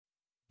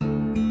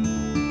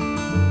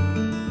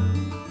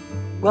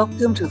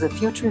Welcome to the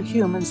Future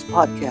Humans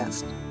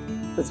podcast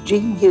with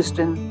Jean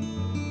Houston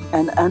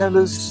and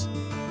Annalise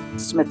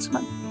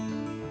Smitsman,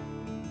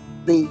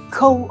 the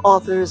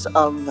co-authors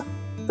of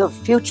the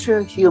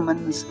Future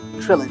Humans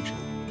trilogy.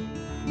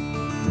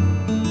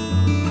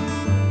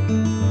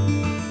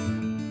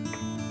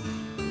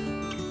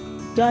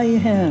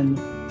 Diane,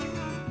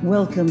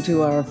 welcome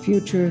to our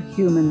Future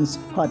Humans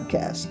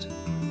podcast.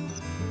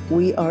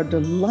 We are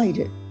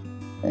delighted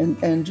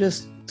and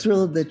just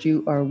thrilled that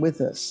you are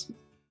with us.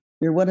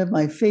 You're one of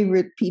my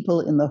favorite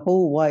people in the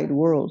whole wide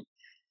world.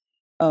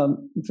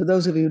 For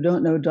those of you who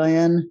don't know,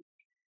 Diane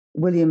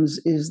Williams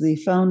is the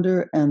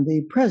founder and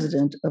the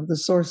president of the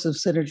Source of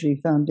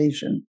Synergy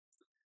Foundation.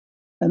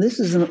 And this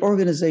is an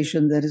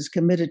organization that is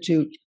committed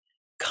to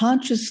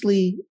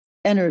consciously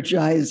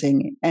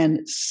energizing and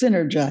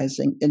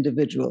synergizing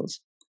individuals,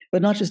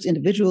 but not just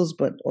individuals,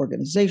 but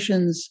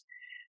organizations.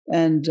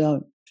 And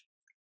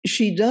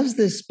she does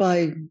this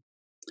by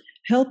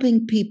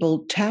helping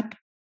people tap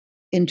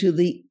into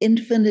the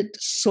infinite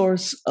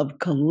source of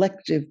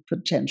collective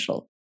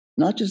potential,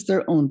 not just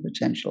their own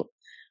potential,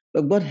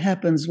 but what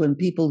happens when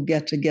people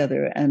get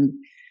together and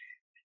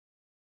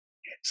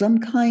some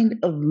kind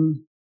of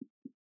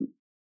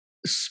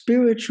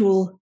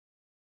spiritual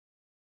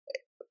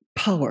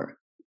power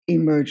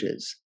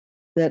emerges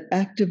that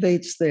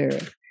activates their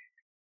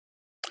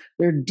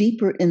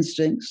deeper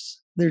instincts,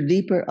 their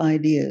deeper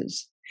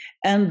ideas,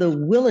 and the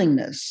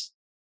willingness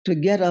to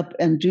get up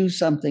and do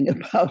something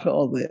about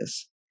all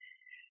this.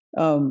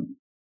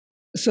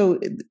 So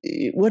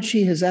what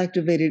she has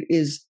activated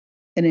is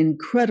an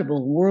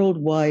incredible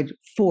worldwide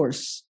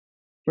force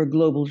for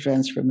global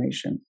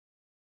transformation.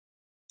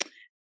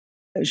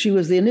 She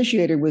was the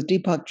initiator with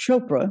Deepak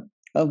Chopra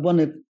of one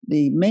of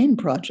the main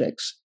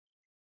projects,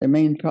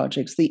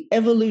 the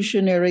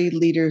Evolutionary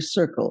Leader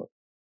Circle,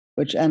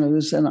 which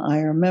Annalise and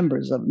I are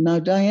members of. Now,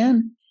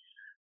 Diane,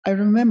 I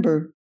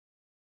remember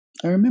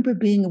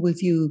being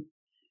with you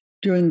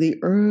during the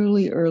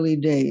early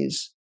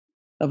days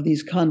of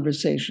these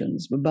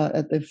conversations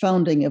at the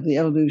founding of the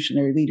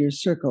Evolutionary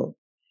Leaders Circle,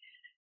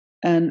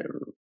 and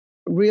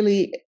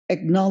really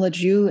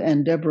acknowledge you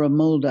and Deborah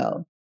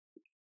Moldow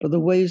for the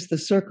ways the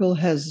circle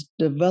has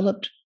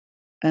developed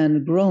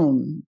and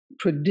grown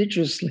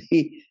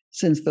prodigiously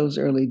since those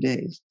early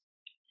days.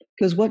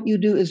 Because what you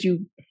do is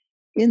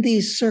in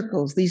these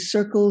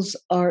circles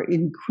are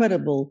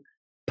incredible,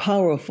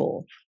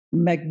 powerful,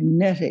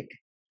 magnetic,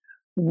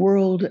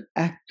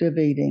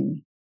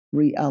 world-activating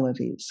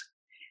realities.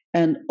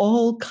 And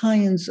all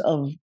kinds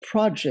of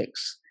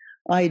projects,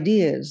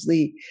 ideas,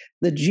 the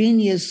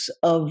genius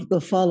of the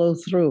follow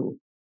through.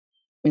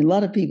 I mean, a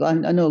lot of people, I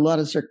know a lot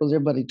of circles,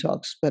 everybody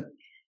talks, but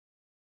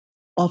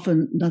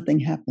often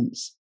nothing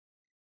happens.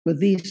 With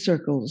these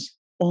circles,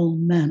 all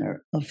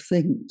manner of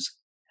things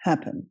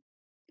happen.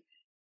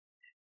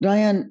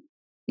 Diane,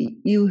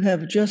 you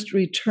have just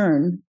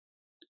returned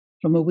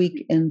from a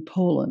week in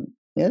Poland,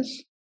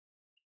 yes?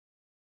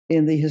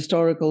 In the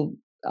historical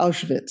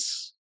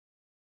Auschwitz.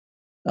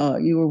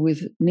 You were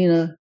with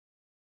Nina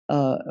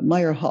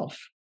Meyerhoff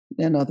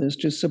and others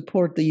to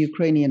support the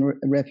Ukrainian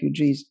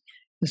refugees,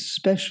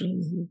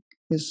 especially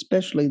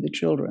the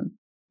children.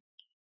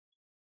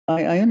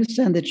 I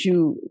understand that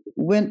you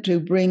went to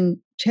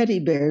bring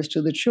teddy bears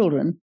to the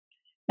children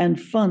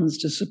and funds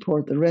to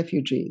support the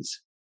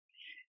refugees.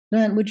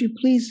 Diane, would you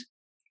please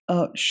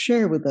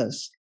share with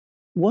us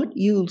what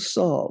you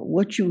saw,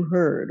 what you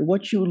heard,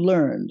 what you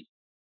learned,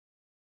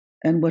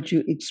 and what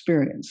you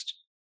experienced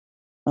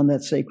on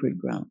that sacred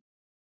ground?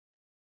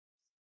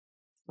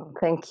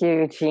 Thank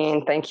you,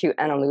 Jean. Thank you,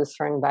 Annalise,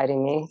 for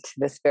inviting me to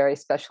this very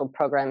special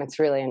program. It's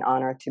really an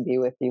honor to be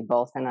with you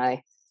both, and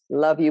I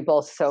love you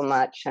both so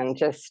much and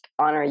just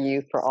honor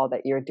you for all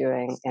that you're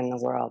doing in the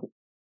world.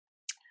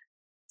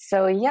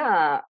 So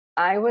yeah,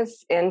 I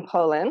was in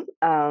Poland,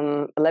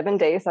 11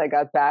 days. I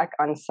got back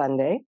on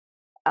Sunday.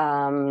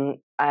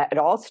 It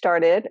all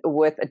started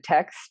with a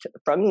text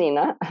from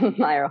Nina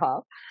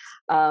Meyerhoff.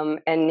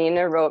 And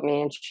Nina wrote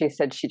me and she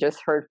said she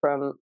just heard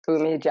from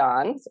Umi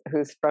Johns,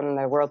 who's from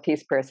the World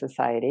Peace Prayer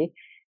Society,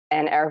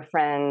 and our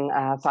friend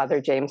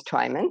Father James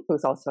Twyman,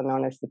 who's also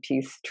known as the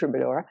Peace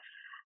Troubadour,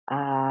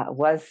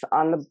 was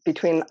on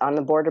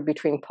the border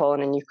between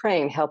Poland and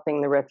Ukraine,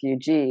 helping the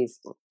refugees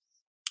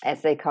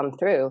as they come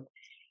through.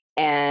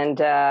 And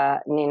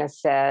Nina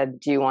said,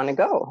 "Do you want to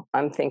go?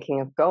 I'm thinking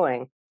of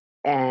going."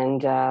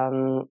 And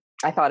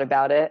I thought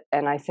about it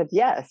and I said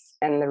yes.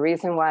 And the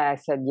reason why I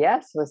said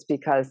yes was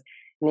because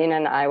Nina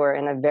and I were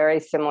in a very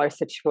similar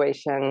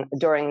situation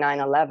during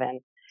 9/11.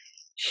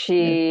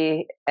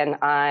 She and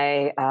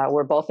I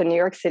were both in New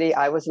York City.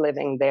 I was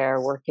living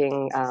there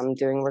working,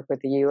 doing work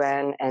with the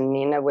UN, and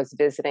Nina was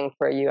visiting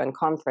for a UN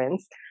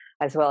conference,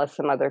 as well as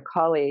some other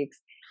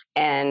colleagues.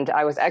 And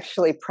I was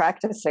actually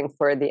practicing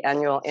for the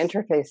annual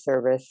interfaith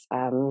service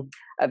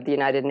of the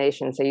United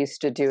Nations. They used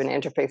to do an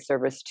interfaith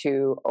service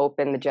to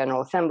open the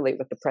General Assembly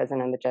with the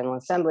President of the General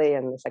Assembly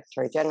and the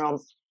Secretary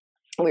General.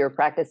 We were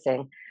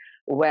practicing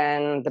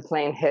when the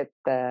plane hit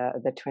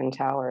the Twin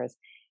Towers.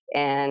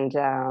 And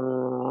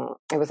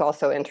it was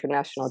also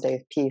International Day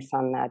of Peace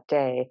on that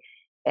day.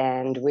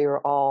 And we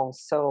were all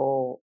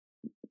so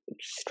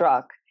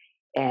struck.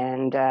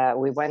 And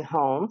we went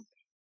home,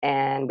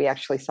 and we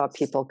actually saw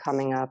people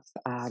coming up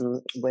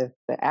with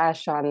the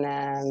ash on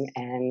them.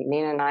 And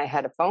Nina and I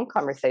had a phone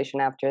conversation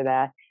after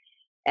that.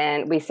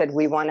 And we said,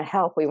 we want to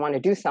help. We want to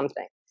do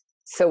something.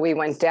 So we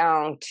went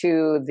down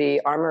to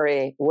the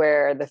armory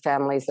where the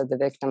families of the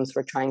victims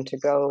were trying to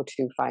go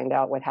to find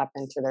out what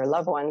happened to their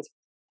loved ones.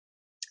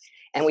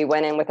 And we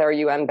went in with our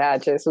UN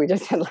badges. We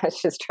just said,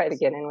 let's just try to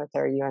get in with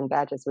our UN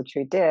badges, which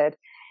we did.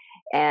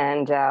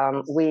 And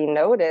we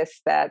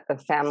noticed that the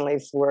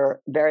families were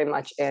very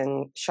much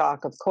in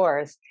shock, of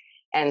course,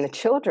 and the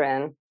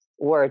children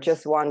were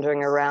just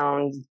wandering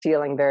around,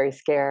 feeling very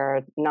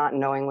scared, not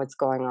knowing what's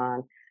going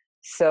on.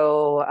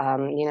 So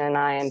Nina and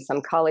I and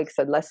some colleagues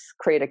said, let's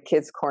create a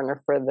kids'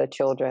 corner for the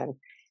children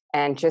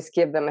and just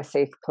give them a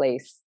safe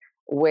place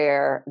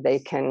where they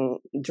can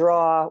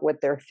draw what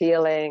they're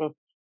feeling.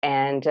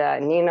 And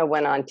Nina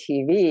went on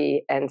TV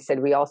and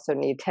said, we also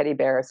need teddy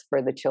bears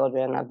for the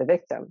children of the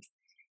victims.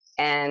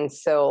 And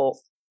so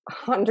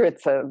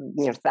hundreds of,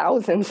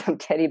 thousands of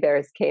teddy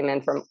bears came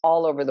in from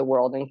all over the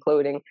world,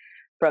 including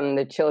from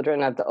the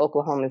children of the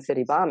Oklahoma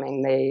City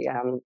bombing. They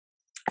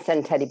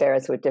send teddy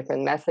bears with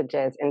different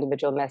messages,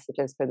 individual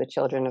messages for the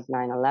children of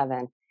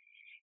 9/11.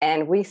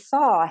 And we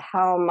saw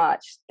how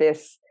much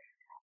this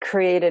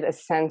created a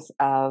sense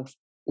of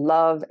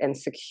love and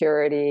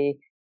security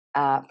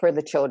for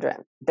the children.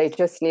 They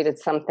just needed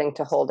something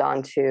to hold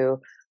on to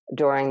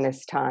during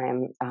this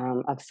time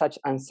of such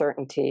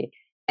uncertainty.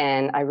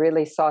 And I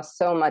really saw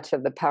so much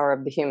of the power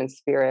of the human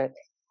spirit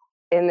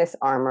in this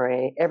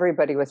armory.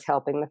 Everybody was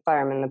helping, the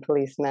firemen, the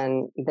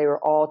policemen. They were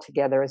all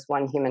together as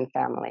one human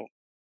family.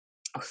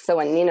 So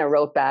when Nina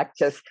wrote back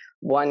just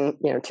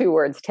two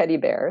words, teddy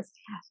bears,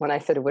 when I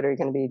said, what are you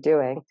going to be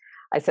doing?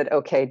 I said,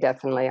 okay,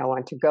 definitely I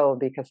want to go,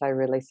 because I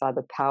really saw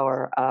the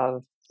power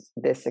of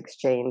this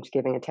exchange,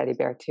 giving a teddy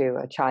bear to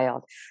a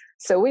child.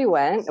 So we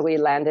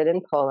landed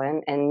in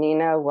Poland, and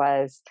Nina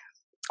was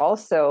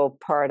also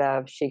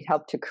she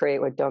helped to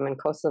create with Domen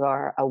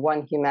Kosovar a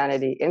One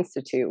Humanity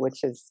Institute,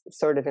 which is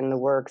sort of in the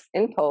works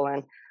in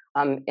Poland,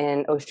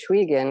 in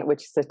Oświęcim,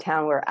 which is the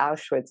town where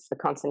Auschwitz, the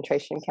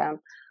concentration camp,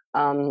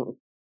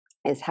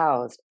 is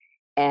housed.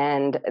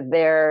 And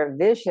their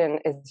vision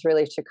is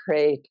really to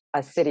create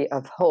a city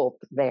of hope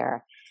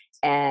there.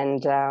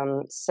 And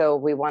so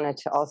we wanted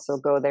to also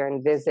go there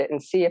and visit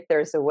and see if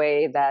there's a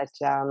way that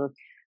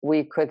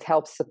we could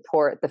help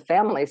support the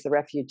families, the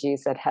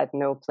refugees that had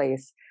no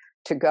place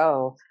to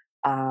go.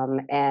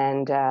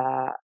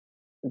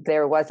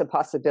 There was a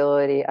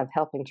possibility of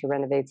helping to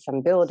renovate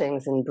some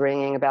buildings and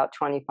bringing about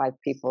 25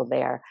 people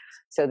there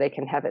so they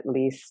can have at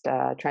least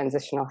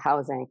transitional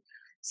housing.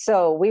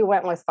 So we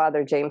went with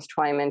Father James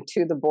Twyman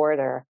to the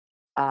border,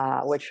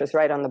 which was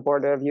right on the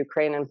border of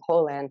Ukraine and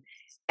Poland.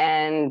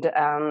 And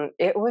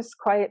it was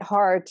quite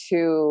hard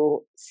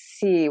to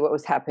see what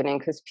was happening,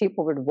 because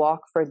people would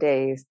walk for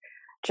days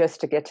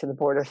just to get to the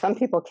border. Some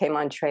people came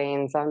on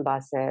trains, on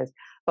buses,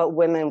 but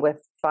women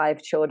with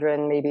 5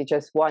 children, maybe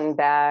just one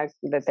bag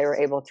that they were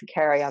able to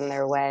carry on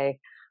their way.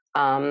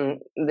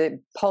 The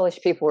Polish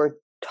people were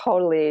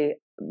totally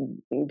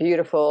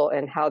beautiful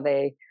in how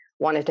they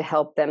wanted to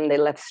help them. They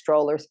left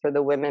strollers for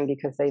the women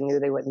because they knew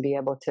they wouldn't be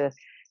able to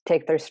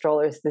take their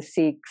strollers. The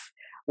Sikhs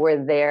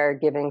were there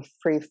giving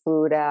free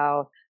food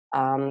out.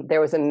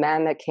 There was a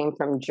man that came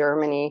from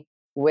Germany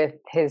with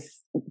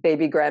his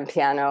baby grand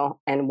piano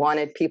and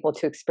wanted people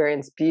to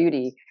experience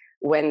beauty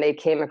when they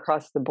came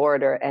across the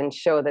border and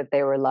show that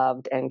they were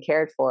loved and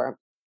cared for.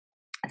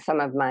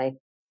 Some of my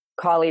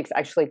colleagues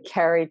actually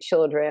carried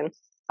children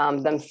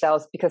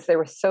themselves, because they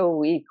were so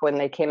weak when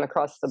they came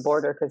across the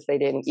border, because they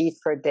didn't eat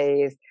for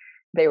days.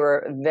 They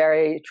were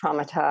very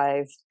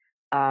traumatized.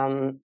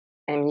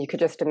 And you could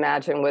just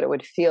imagine what it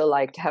would feel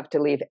like to have to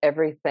leave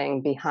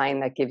everything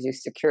behind that gives you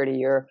security.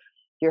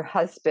 Your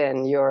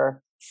husband,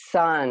 your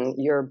son,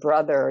 your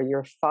brother,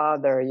 your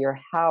father, your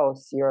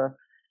house, your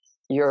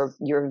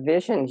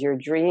visions, your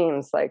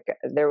dreams. Like,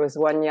 there was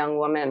one young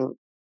woman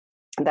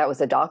that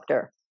was a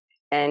doctor,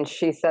 and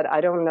she said, I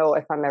don't know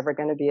if I'm ever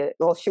going to be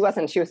she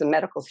was a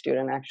medical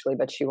student actually,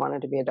 but she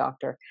wanted to be a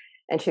doctor.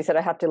 And she said,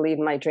 I have to leave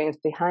my dreams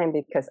behind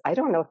because I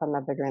don't know if I'm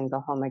ever going to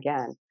go home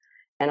again.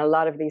 And a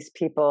lot of these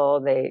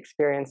people, they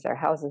experience their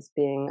houses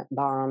being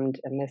bombed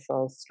and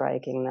missiles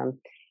striking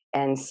them.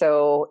 And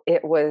so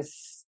it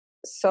was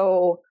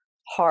so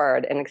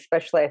hard, and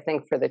especially I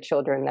think for the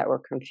children that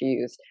were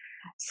confused.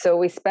 So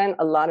we spent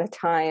a lot of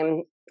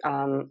time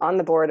on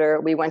the border.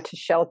 We went to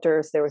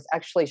shelters. There was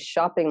actually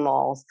shopping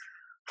malls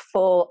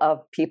full of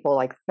people,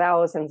 like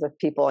thousands of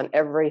people in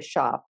every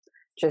shop,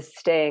 just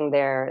staying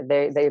there.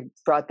 They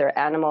brought their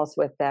animals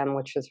with them,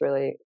 which was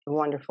really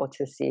wonderful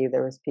to see.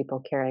 There was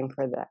people caring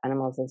for the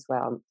animals as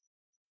well.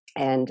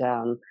 And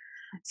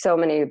so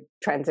many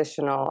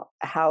transitional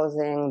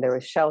housing, there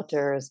was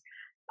shelters.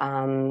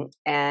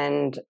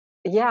 And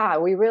yeah,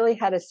 we really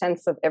had a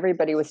sense of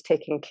everybody was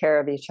taking care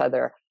of each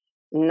other.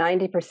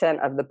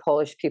 90% of the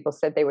Polish people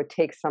said they would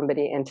take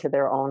somebody into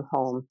their own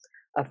home,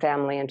 a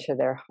family into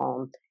their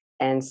home,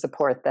 and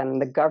support them.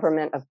 The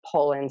government of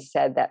Poland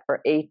said that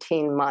for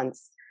 18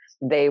 months,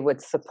 they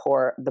would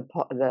support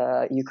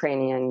the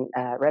Ukrainian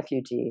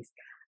refugees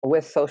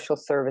with social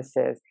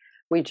services.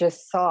 We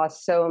just saw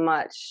so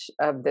much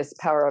of this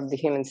power of the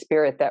human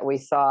spirit that we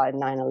saw at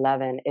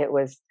 9/11. It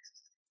was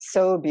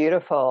so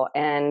beautiful.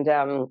 And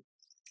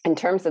in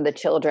terms of the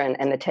children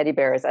and the teddy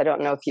bears, I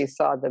don't know if you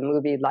saw the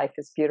movie Life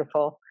is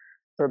Beautiful.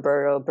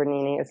 Roberto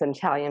Bernini is an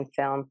Italian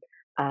film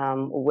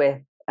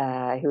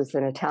he was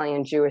an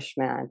Italian Jewish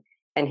man,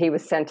 and he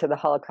was sent to the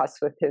Holocaust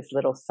with his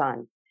little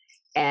son.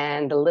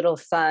 And the little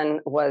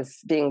son was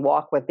being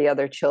walked with the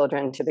other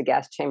children to the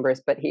gas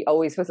chambers, but he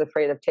always was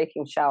afraid of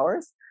taking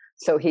showers.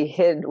 So he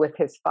hid with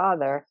his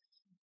father.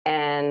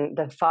 And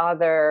the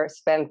father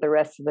spent the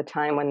rest of the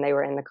time when they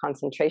were in the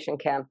concentration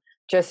camp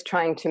just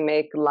trying to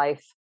make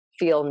life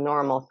feel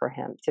normal for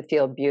him, to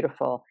feel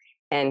beautiful.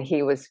 And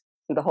he was,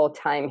 the whole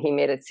time, he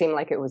made it seem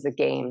like it was a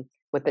game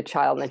with the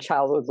child, and the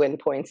child would win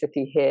points if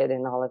he hid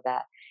and all of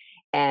that.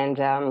 And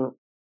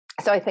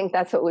so I think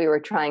that's what we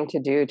were trying to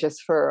do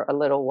just for a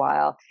little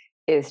while,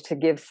 is to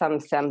give some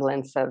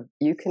semblance of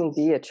you can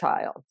be a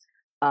child.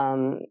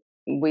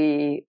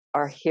 We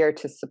are here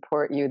to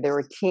support you. There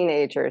were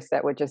teenagers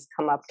that would just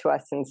come up to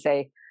us and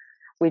say,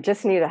 we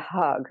just need a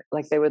hug.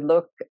 Like they would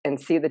look and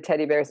see the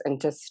teddy bears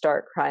and just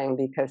start crying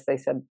because they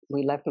said,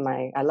 I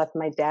left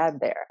my dad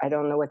there. I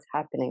don't know what's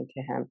happening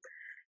to him.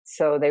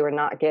 So they were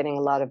not getting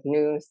a lot of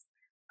news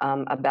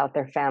about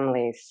their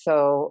families.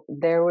 So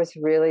there was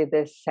really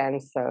this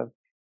sense of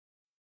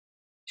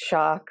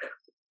shock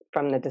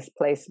from the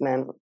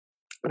displacement,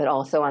 but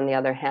also on the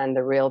other hand,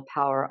 the real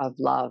power of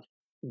love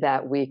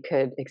that we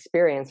could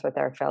experience with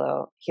our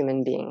fellow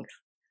human beings.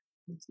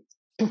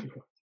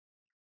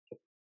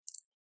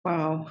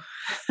 Wow.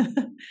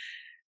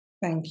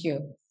 Thank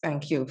you.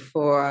 Thank you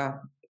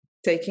for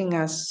taking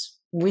us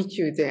with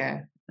you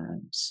there.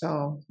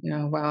 So,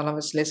 while I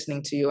was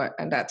listening to you,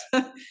 and that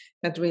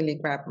really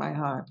grabbed my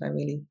heart. I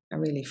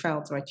really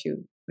felt what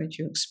you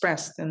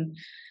expressed. And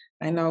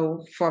I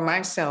know for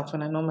myself,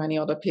 and I know many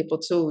other people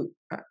too,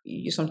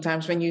 you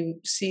sometimes when you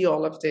see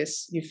all of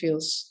this, you feel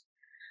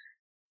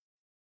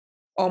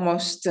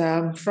almost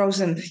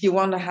frozen. You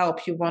want to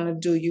help, you want to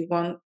do, you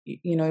want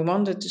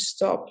it to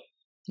stop.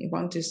 You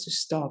want this to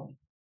stop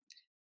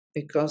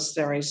because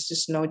there is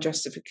just no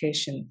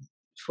justification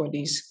for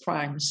these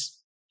crimes.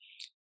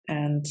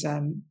 And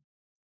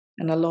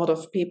a lot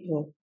of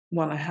people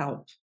want to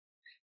help.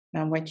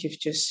 And what you've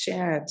just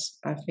shared,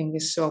 I think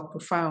is so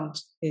profound,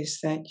 is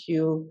that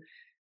you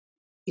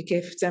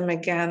give them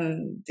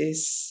again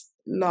this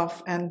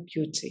love and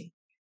beauty.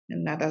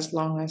 And that as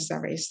long as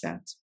there is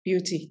that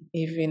beauty,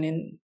 even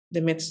in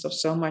the midst of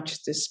so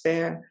much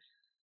despair,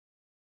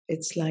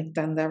 it's like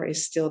then there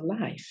is still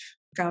life.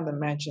 I can't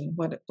imagine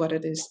what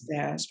it is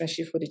there,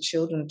 especially for the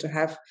children, to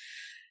have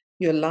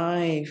your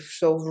life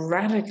so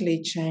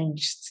radically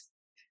changed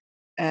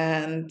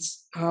and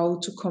how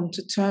to come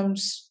to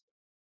terms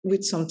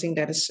with something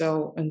that is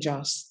so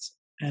unjust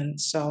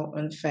and so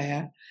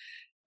unfair,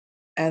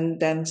 and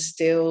then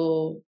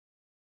still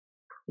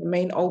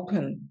remain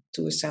open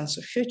to a sense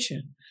of future.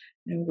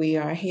 And we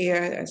are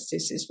here, as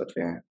this is what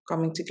we're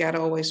coming together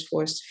always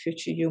for, is the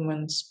Future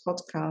Humans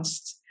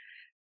podcast,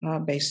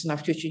 based on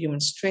our Future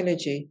Humans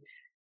trilogy.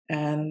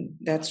 And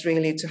that's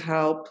really to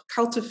help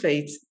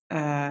cultivate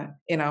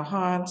in our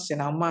hearts, in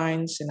our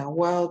minds, in our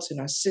worlds, in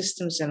our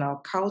systems, in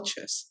our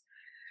cultures,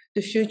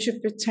 the future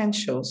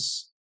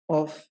potentials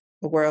of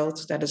a world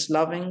that is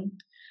loving,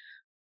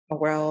 a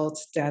world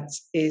that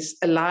is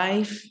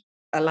alive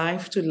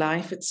to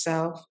life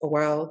itself, a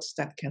world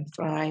that can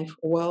thrive,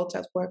 a world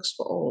that works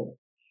for all.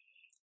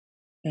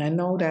 And I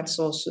know that's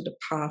also the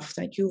path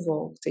that you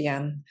walk,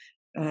 Diane,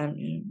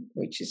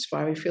 which is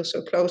why we feel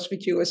so close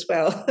with you as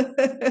well.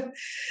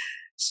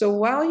 So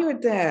while you're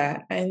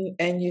there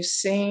and you're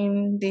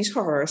seeing these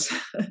horrors,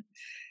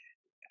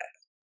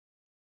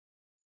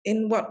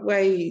 in what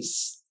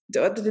ways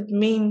what did it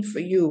mean for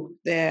you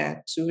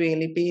there to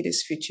really be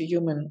this future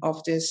human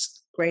of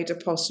this greater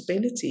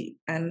possibility?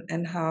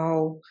 And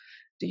how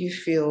do you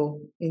feel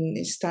in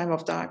this time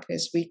of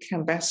darkness we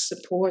can best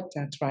support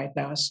that right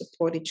now and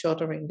support each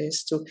other in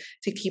this to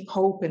keep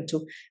hope and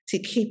to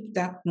keep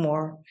that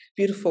more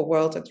beautiful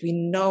world that we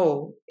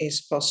know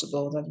is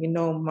possible, that we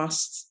know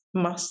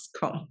must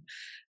come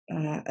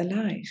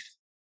alive?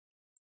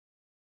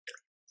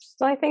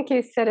 So I think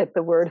you said it,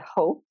 the word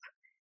hope,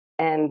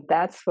 and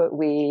that's what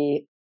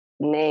we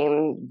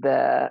named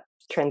the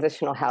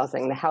transitional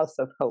housing, the House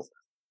of Hope.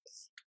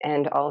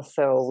 And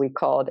also we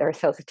called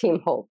ourselves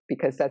Team Hope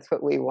because that's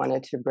what we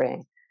wanted to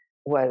bring,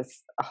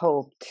 was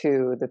hope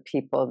to the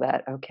people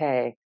that,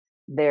 okay,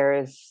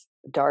 there's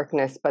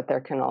darkness, but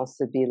there can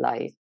also be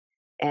light.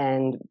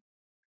 And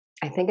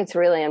I think it's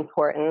really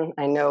important.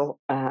 I know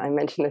I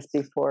mentioned this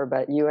before,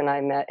 but you and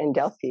I met in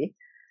Delphi,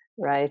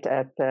 right,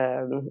 at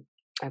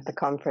the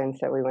conference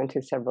that we went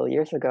to several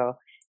years ago.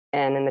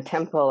 And in the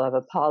temple of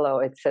Apollo,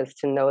 it says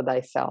to know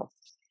thyself.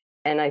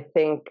 And I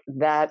think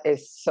that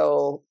is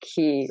so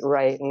key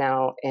right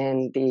now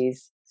in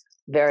these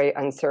very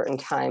uncertain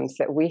times,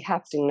 that we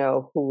have to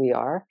know who we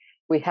are.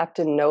 We have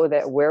to know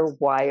that we're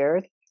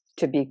wired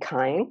to be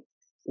kind.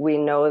 We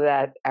know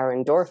that our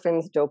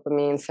endorphins,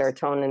 dopamine,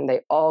 serotonin,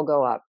 they all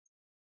go up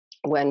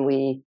when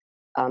we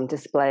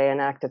display an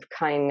act of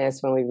kindness,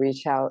 when we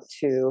reach out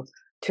to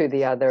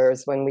the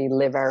others, when we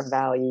live our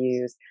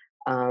values,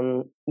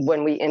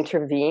 when we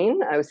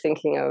intervene. I was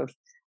thinking of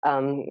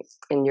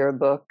in your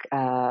book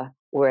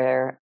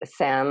where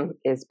Sam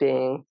is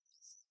being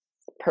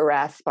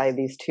harassed by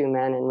these two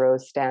men, and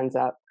Rose stands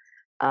up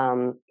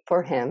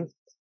for him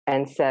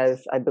and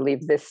says, I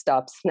believe this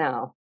stops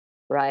now,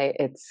 right?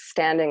 It's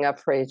standing up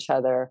for each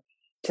other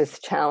to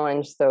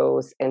challenge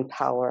those in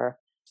power,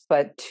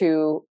 but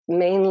to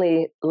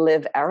mainly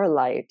live our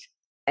light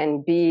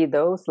and be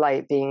those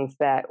light beings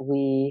that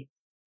we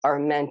are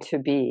meant to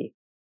be,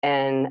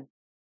 and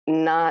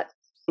not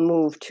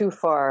move too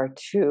far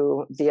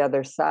to the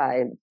other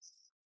side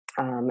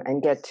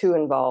and get too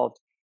involved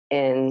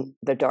in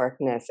the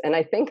darkness. And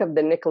I think of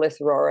the Nicholas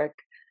Roerich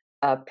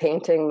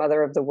painting,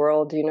 Mother of the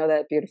World. Do you know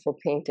that beautiful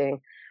painting?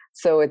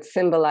 So it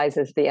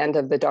symbolizes the end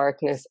of the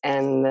darkness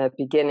and the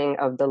beginning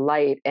of the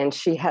light. And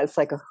she has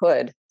like a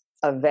hood,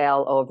 a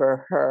veil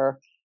over her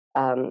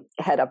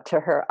head up to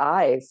her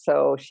eyes.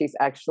 So she's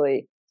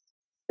actually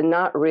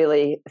not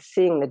really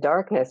seeing the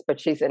darkness, but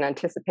she's in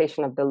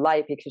anticipation of the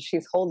light, because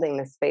she's holding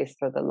the space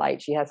for the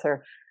light. She has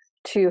her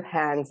two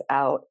hands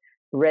out,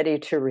 ready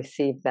to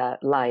receive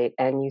that light.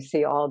 And you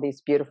see all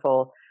these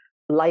beautiful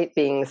light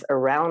beings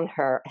around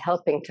her,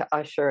 helping to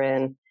usher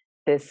in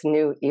this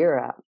new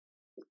era,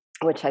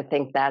 which I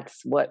think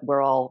that's what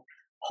we're all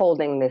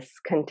holding this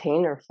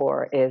container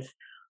for, is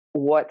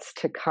what's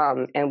to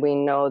come. And we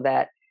know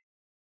that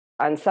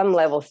on some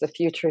levels, the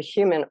future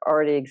human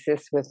already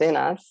exists within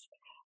us.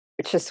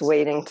 It's just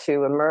waiting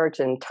to emerge,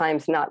 and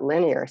time's not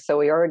linear. So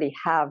we already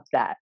have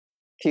that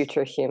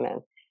future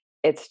human.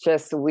 It's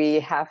just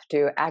we have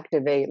to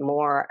activate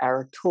more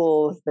our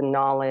tools, the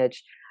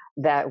knowledge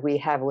that we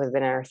have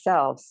within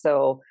ourselves.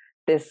 So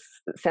this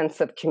sense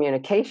of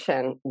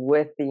communication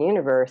with the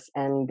universe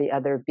and the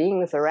other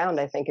beings around,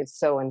 I think, is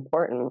so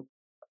important,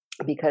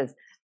 because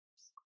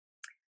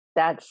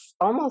that's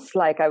almost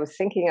like, I was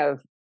thinking of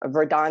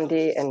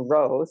Verdandi and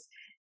Rose,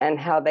 and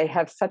how they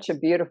have such a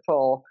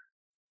beautiful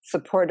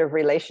supportive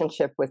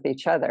relationship with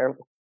each other.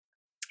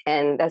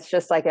 And that's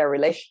just like our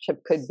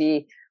relationship could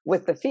be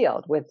with the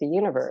field, with the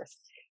universe.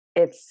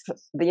 It's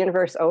the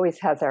universe always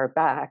has our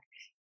back.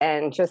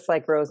 And just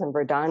like Rose and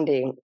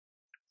Verdandi,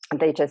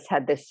 they just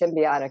had this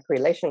symbiotic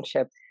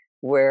relationship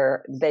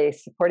where they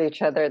support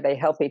each other, they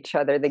help each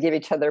other, they give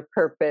each other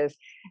purpose,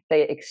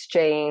 they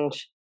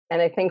exchange.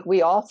 And I think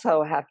we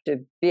also have to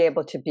be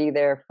able to be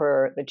there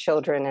for the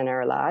children in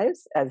our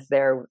lives, as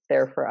they're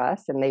there for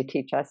us, and they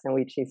teach us and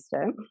we teach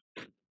them.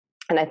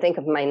 And I think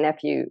of my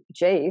nephew,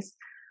 Jace.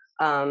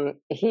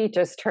 He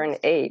just turned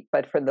 8,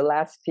 but for the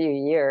last few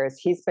years,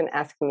 he's been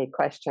asking me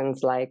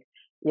questions like,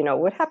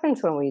 what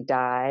happens when we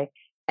die?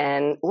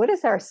 And what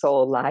is our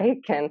soul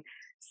like? And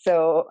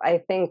so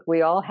I think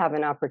we all have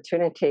an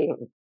opportunity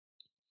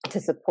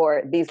to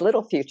support these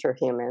little future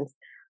humans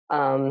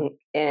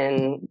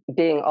in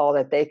being all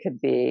that they could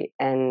be,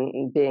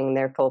 and being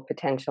their full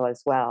potential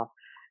as well.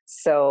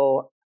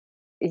 So,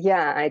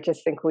 yeah, I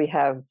just think we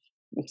have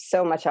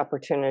so much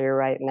opportunity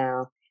right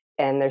now,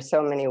 and there's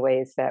so many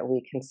ways that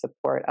we can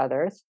support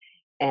others.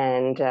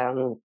 And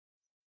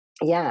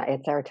yeah,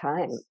 it's our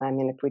time. I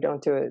mean, if we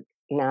don't do it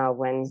now,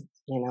 when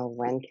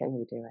can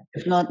we do it?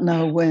 If not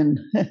now, when?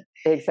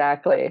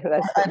 Exactly.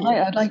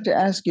 I'd like to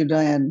ask you,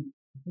 Diane,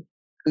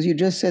 because you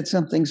just said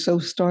something so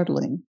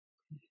startling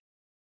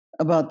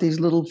about these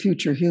little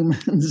future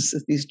humans,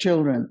 these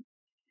children.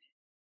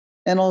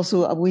 And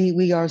also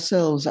we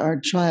ourselves are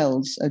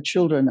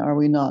children, are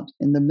we not,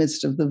 in the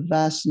midst of the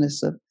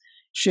vastness of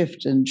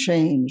shift and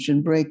change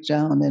and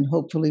breakdown and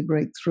hopefully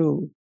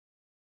breakthrough.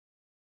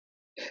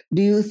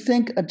 Do you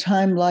think a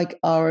time like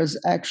ours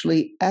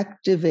actually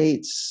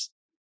activates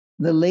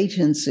the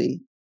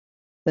latency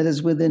that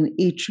is within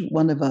each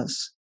one of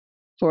us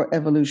for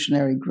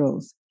evolutionary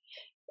growth?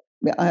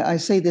 I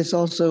say this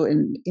also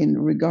in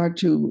regard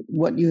to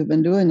what you have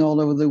been doing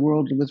all over the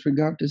world with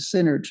regard to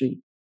synergy.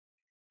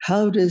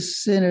 How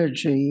does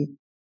synergy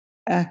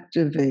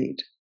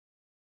activate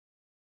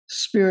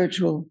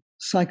spiritual,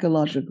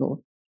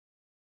 psychological,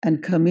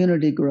 and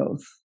community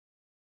growth?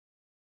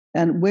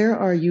 And where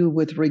are you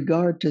with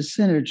regard to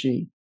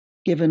synergy,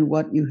 given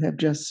what you have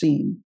just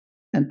seen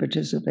and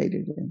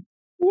participated in?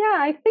 Yeah,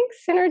 I think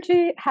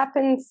synergy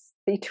happens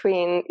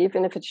between,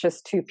 even if it's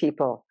just two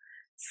people.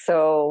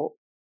 So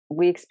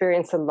we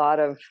experience a lot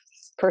of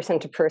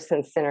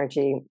person-to-person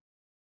synergy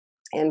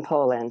in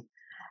Poland,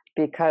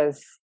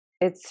 because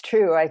it's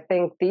true. I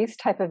think these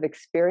type of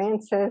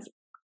experiences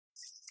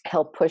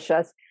help push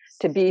us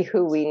to be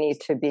who we need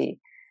to be,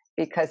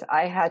 because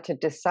I had to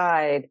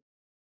decide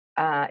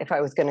if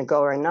I was going to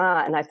go or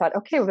not. And I thought,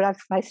 okay, but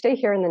if I stay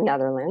here in the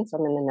Netherlands,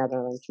 I'm in the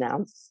Netherlands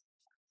now,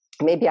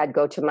 maybe I'd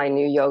go to my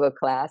new yoga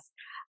class.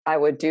 I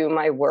would do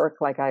my work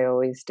like I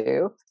always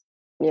do.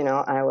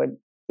 I would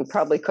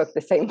probably cook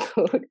the same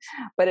food,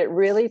 but it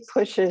really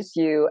pushes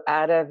you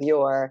out of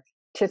your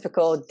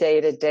typical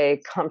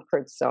day-to-day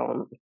comfort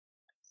zone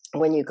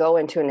when you go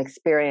into an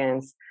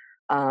experience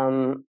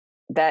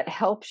that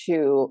helps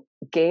you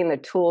gain the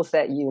tools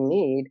that you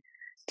need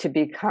to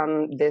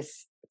become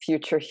this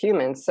future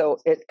human. So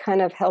it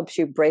kind of helps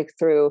you break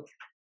through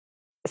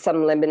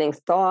some limiting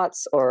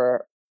thoughts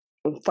or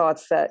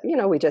thoughts that,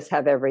 we just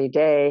have every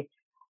day.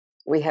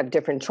 We have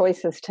different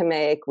choices to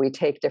make. We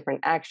take different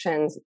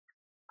actions.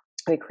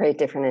 We create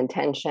different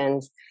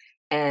intentions.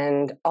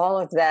 And all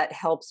of that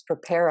helps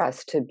prepare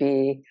us to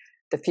be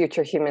the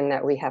future human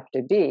that we have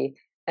to be.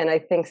 And I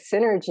think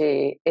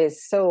synergy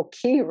is so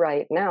key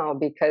right now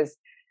because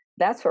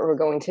that's what we're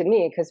going to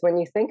need. Because when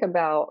you think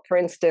about, for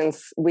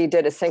instance, we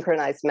did a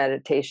synchronized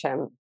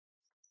meditation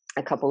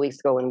a couple weeks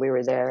ago when we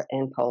were there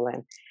in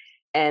Poland.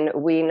 And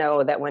we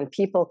know that when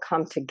people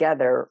come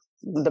together,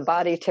 the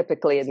body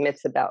typically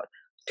emits about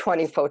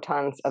 20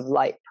 photons of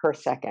light per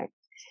second.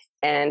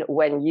 And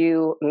when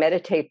you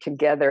meditate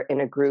together in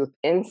a group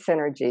in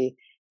synergy,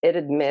 it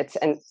emits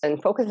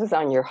and focuses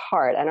on your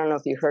heart. I don't know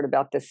if you heard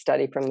about this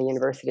study from the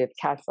University of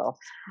Kassel,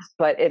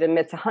 but it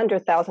emits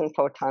 100,000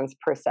 photons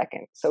per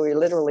second. So we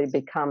literally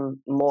become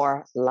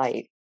more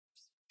light.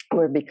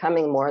 We're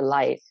becoming more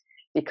light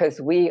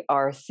because we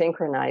are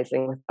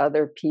synchronizing with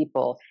other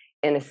people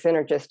in a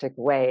synergistic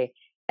way.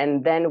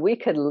 And then we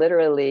could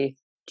literally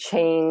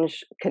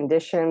change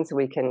conditions.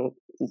 We can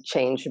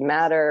change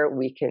matter.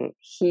 We can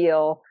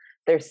heal.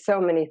 There's so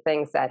many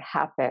things that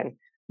happen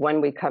when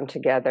we come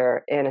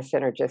together in a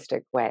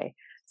synergistic way.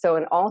 So,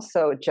 and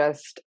also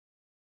just,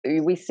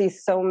 we see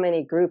so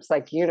many groups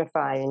like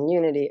Unify and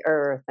Unity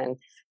Earth, and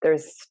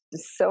there's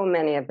so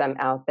many of them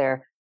out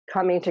there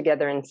coming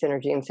together in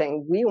synergy and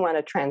saying, we want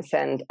to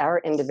transcend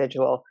our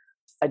individual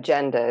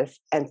agendas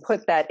and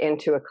put that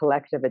into a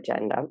collective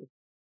agenda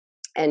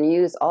and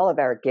use all of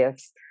our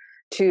gifts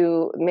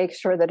to make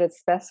sure that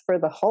it's best for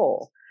the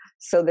whole.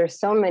 So there's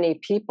so many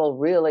people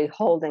really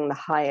holding the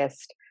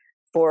highest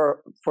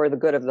for the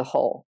good of the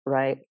whole,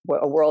 right?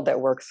 A world that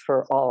works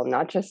for all,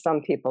 not just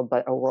some people,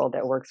 but a world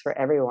that works for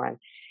everyone.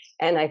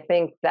 And I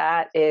think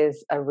that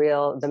is the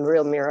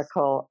real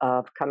miracle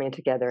of coming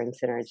together in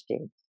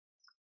synergy.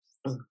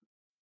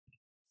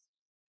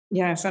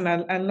 Yes, and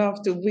I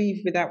love to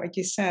weave with that what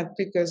you said,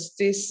 because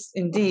this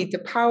indeed the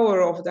power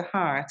of the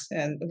heart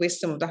and the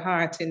wisdom of the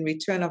heart in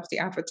Return of the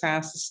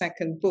Avatars, the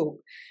second book,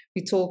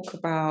 we talk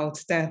about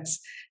that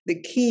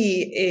the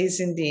key is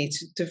indeed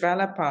to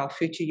develop our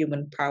future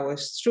human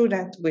powers through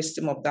that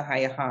wisdom of the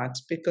higher heart,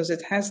 because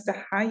it has the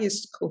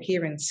highest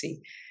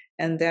coherency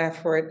and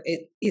therefore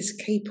it is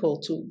capable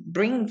to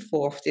bring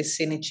forth this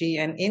synergy.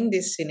 And in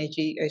this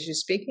synergy, as you're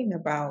speaking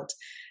about,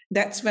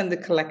 that's when the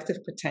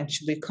collective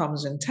potential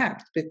becomes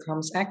untapped,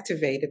 becomes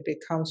activated,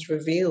 becomes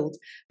revealed,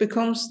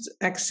 becomes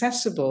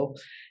accessible.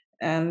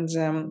 And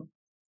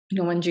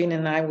when Jean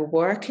and I were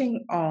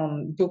working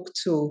on book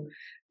 2,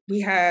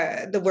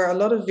 there were a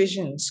lot of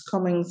visions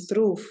coming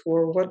through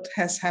for what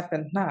has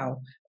happened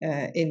now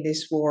in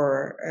this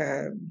war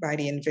by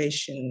the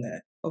invasion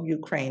of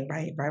Ukraine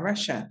by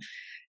Russia.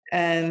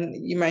 And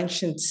you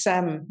mentioned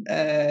Sam,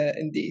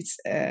 indeed,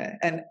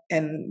 and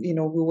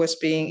who is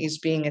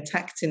being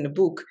attacked in the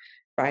book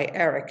by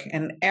Eric,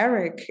 and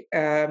Eric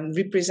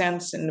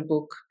represents in the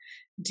book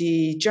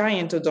the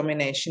giant of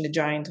domination, the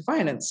giant of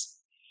violence.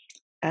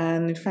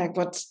 And in fact,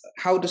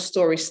 how the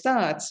story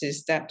starts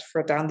is that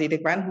Verdandi, the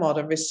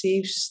grandmother,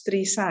 receives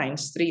 3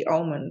 signs, 3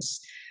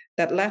 omens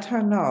that let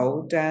her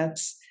know that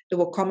there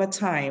will come a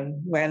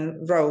time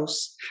when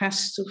Rose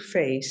has to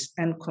face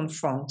and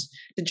confront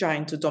the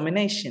giant of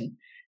domination.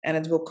 And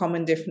it will come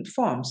in different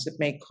forms. It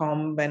may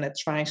come when it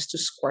tries to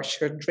squash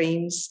her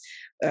dreams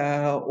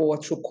or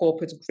through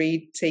corporate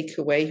greed, take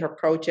away her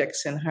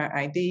projects and her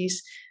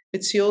ideas.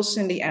 But she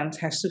also in the end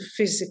has to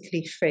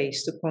physically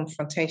face the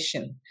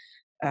confrontation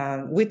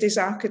with this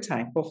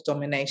archetype of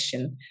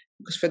domination.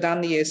 Because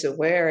Verdandi is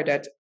aware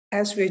that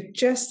as we're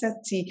just at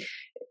the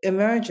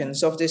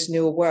emergence of this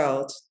new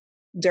world,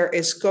 there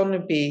is going to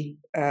be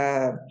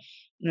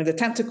the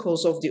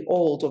tentacles of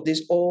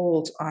this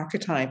old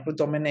archetype of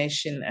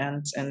domination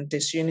and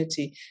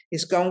disunity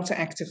is going to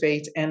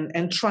activate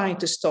and try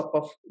to stop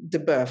off the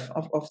birth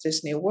of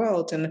this new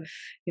world. And,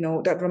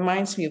 that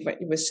reminds me of what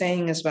you were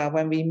saying as well.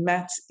 When we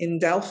met in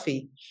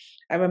Delphi,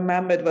 I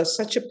remember it was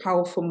such a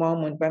powerful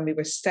moment when we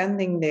were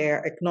standing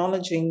there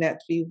acknowledging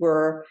that we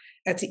were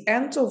at the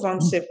end of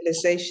one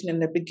civilization and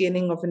the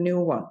beginning of a new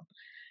one.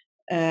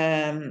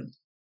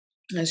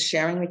 I was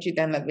sharing with you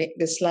then that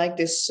it's like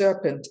this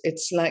serpent.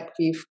 It's like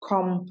we've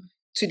come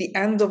to the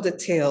end of the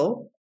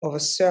tail of a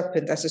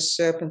serpent as a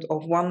serpent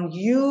of one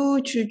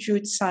huge, huge,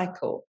 huge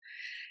cycle.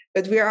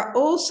 But we are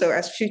also,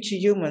 as future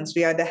humans,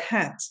 we are the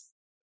head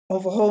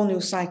of a whole new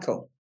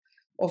cycle,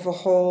 of a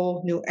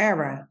whole new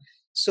era.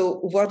 So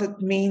what it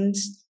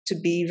means to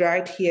be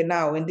right here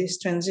now in this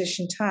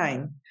transition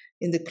time,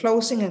 in the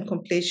closing and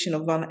completion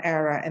of one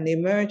era and the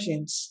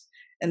emergence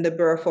and the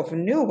birth of a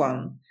new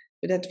one,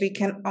 but that we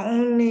can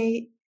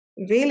only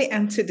really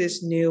enter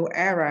this new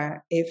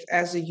era if,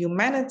 as a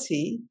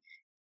humanity,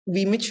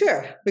 we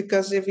mature.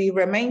 Because if we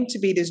remain to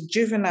be this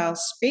juvenile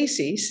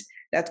species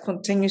that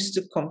continues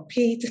to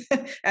compete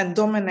and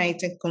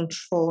dominate and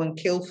control and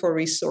kill for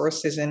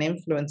resources and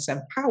influence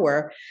and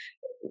power,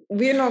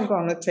 we're not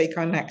going to take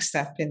our next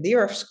step in the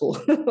earth school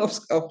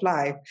of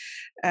life.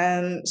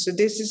 And so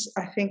this is,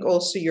 I think,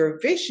 also your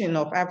vision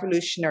of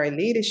evolutionary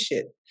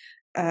leadership,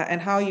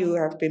 and how you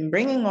have been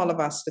bringing all of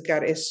us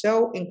together is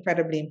so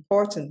incredibly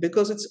important,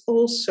 because it's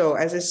also,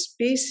 as a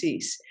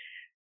species,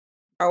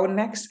 our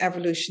next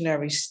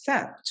evolutionary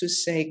step to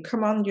say,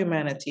 come on,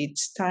 humanity,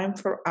 it's time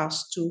for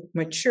us to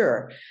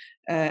mature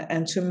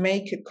and to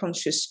make a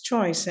conscious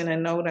choice. And I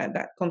know that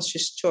that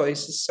conscious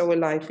choice is so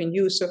alive in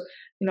you. So,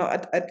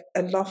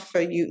 I'd love for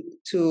you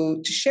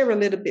to share a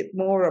little bit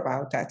more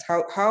about that,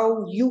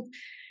 how you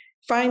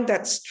find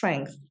that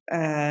strength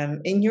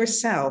in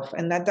yourself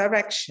and that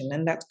direction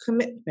and that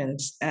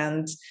commitment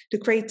and the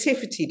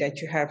creativity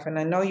that you have. And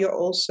I know you're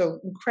also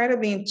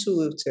incredibly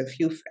intuitive.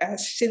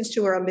 Since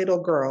you were a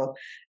little girl,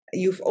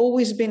 you've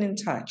always been in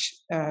touch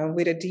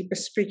with a deeper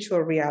spiritual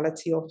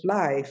reality of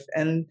life.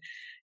 And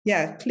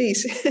yeah,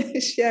 please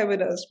share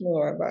with us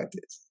more about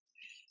this.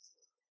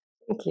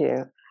 Thank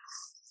you.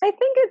 I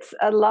think it's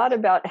a lot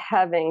about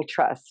having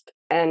trust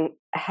and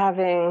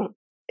having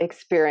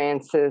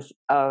experiences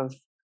of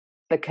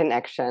the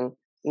connection,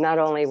 not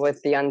only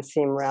with the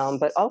unseen realm,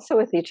 but also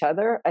with each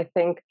other. I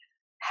think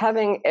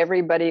having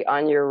everybody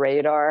on your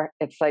radar,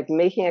 it's like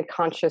making a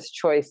conscious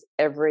choice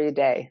every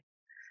day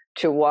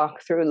to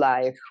walk through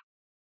life,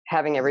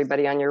 having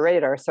everybody on your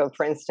radar. So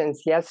for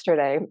instance,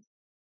 yesterday,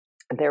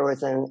 there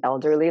was an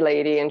elderly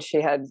lady and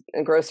she had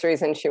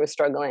groceries and she was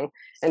struggling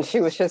and she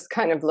was just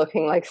kind of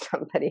looking like,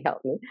 somebody help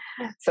me.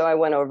 So I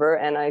went over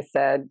and I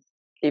said,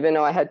 even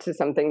though I had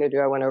something to do,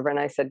 I went over and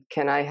I said,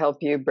 can I help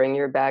you bring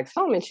your bags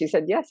home? And she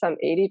said, yes, I'm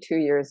 82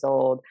 years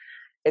old.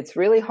 It's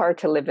really hard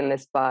to live in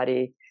this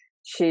body.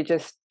 She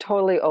just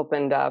totally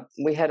opened up.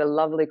 We had a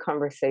lovely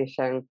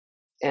conversation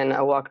and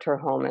I walked her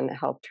home and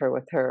helped her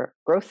with her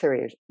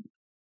groceries.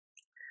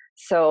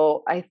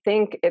 So I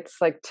think it's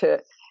like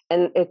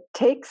and it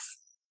takes,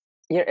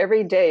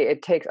 every day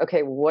it takes,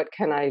 okay, what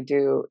can I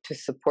do to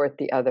support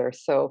the other?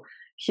 So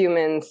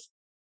humans,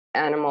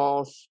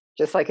 animals,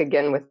 just like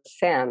again with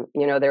Sam,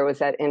 there was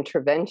that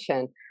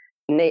intervention,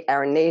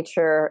 our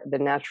nature, the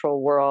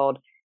natural world,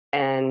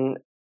 and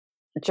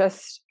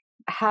just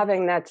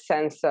having that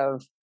sense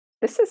of,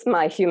 this is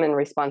my human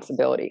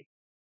responsibility.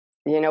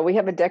 We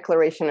have a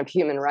Declaration of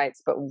Human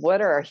Rights, but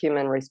what are our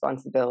human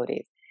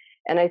responsibilities?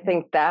 And I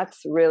think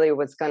that's really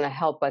what's going to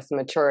help us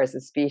mature as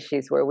a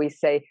species, where we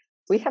say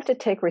we have to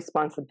take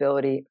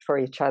responsibility for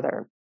each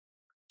other.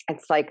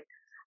 It's like,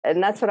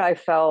 and that's what I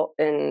felt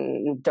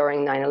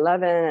during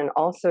 9/11 and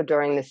also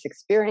during this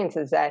experience,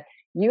 is that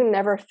you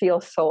never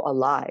feel so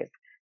alive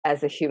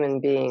as a human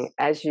being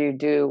as you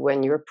do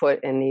when you're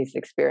put in these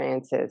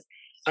experiences.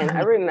 And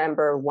I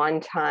remember one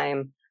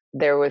time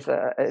during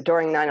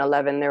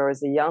 9/11, there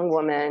was a young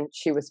woman,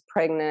 she was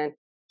pregnant.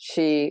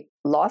 She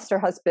lost her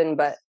husband,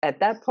 but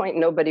at that point,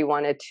 nobody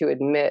wanted to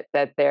admit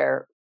that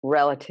their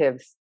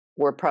relatives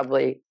were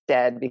probably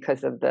dead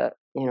because of the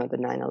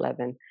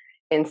 9/11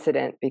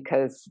 incident,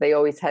 because they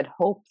always had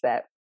hope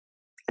that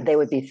they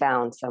would be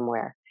found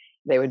somewhere.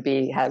 They would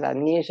have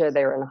amnesia,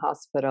 they were in the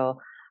hospital.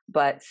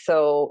 But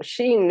so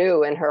she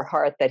knew in her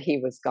heart that he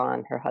was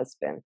gone, her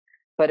husband.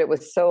 But it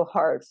was so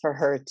hard for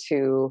her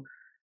to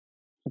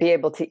be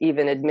able to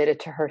even admit it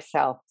to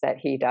herself that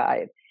he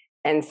died.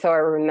 And so I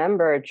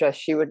remember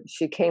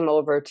she came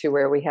over to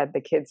where we had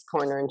the kids'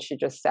 corner and she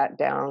just sat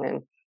down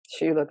and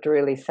she looked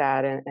really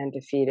sad and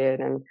defeated.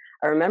 And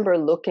I remember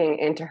looking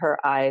into her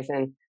eyes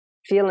and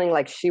feeling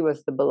like she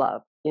was the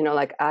beloved,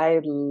 like I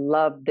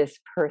love this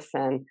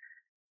person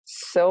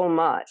so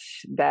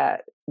much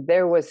that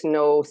there was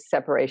no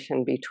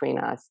separation between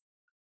us.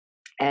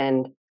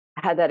 And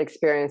I had that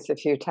experience a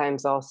few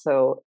times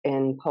also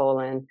in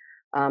Poland,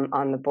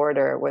 on the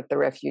border with the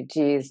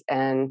refugees.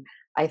 And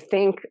I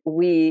think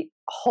we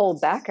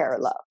hold back our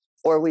love,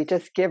 or we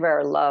just give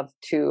our love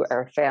to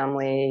our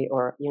family,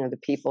 or, the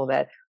people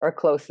that are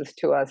closest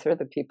to us, or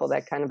the people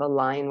that kind of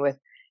align with,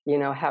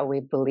 how we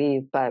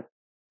believe. But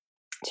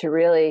to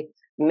really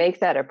make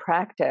that a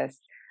practice,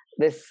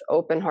 this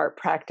open heart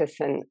practice,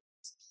 and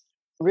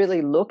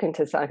really look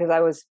into something.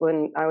 Because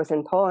when I was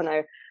in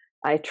Poland,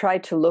 I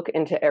tried to look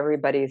into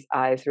everybody's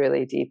eyes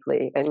really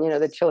deeply. And,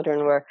 the children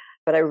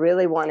but I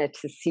really wanted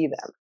to see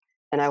them.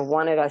 And I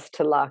wanted us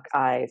to lock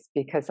eyes,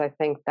 because I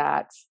think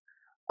that's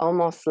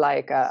almost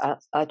like a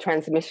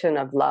transmission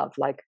of love.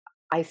 Like,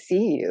 I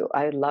see you,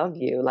 I love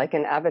you, like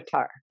an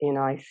avatar,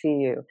 I see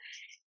you.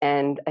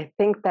 And I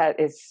think that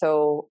is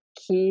so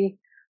key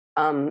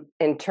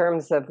in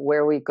terms of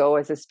where we go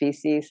as a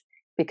species,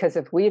 because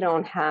if we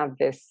don't have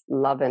this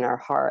love in our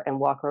heart and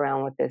walk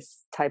around with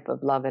this type of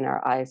love in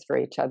our eyes for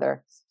each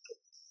other,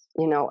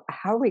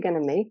 how are we going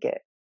to make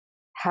it?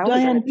 How are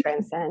we going to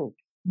transcend?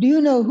 Do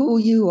you know who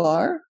you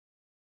are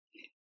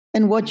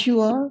and what you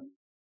are?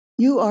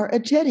 You are a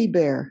teddy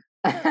bear.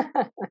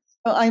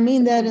 Well, I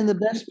mean that in the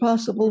best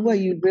possible way.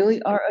 You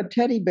really are a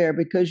teddy bear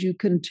because you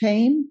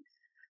contain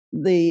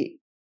the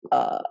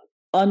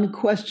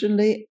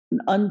unquestionably,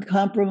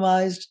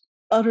 uncompromised,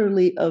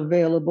 utterly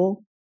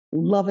available,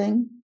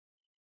 loving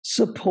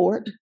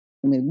support.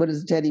 I mean, what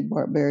does a teddy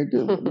bear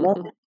do?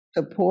 Love,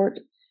 support,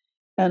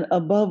 and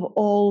above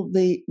all,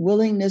 the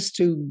willingness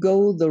to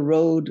go the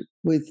road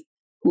with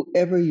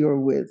whoever you're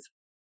with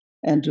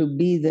and to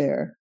be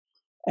there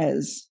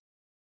as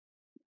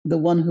the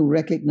one who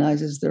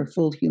recognizes their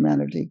full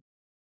humanity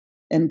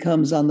and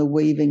comes on the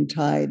waving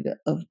tide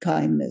of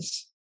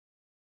kindness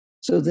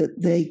so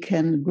that they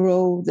can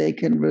grow, they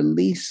can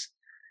release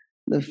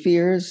the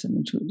fears,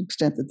 and to the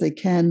extent that they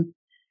can,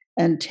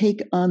 and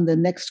take on the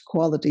next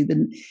quality,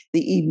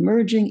 the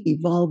emerging,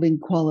 evolving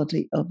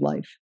quality of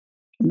life.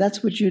 And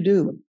that's what you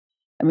do.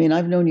 I mean,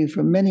 I've known you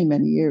for many,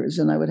 many years,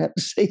 and I would have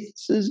to say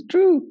this is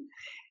true.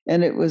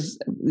 And it was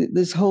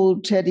this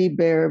whole teddy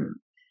bear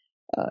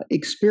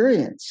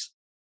experience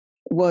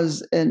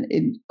was an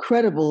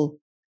incredible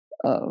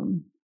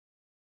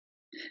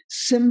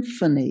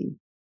symphony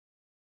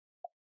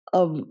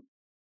of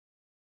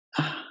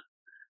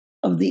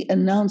the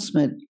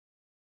announcement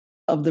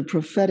of the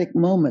prophetic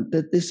moment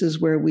that this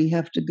is where we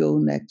have to go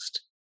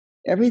next.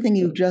 Everything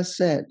you've just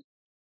said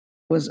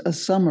was a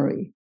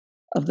summary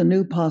of the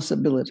new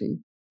possibility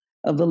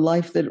of the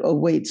life that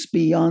awaits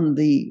beyond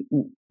the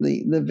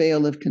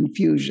veil of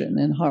confusion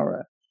and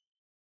horror.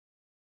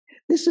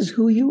 This is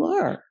who you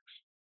are.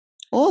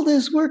 All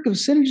this work of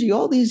synergy,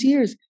 all these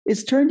years,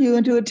 it's turned you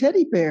into a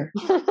teddy bear.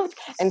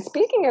 And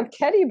speaking of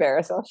teddy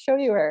bears, I'll show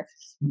you our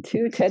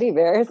 2 teddy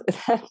bears.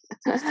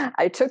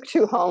 I took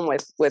 2 home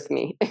with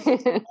me. These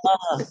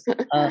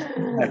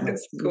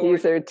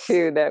are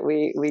 2 that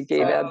we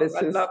gave out. This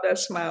I love their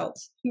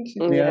smiles.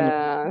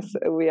 Yeah,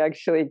 so we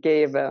actually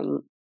gave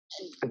the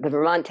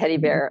Vermont Teddy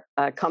Bear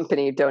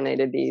Company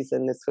donated these,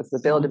 and this was the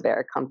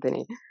Build-A-Bear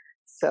Company.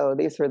 So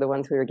these were the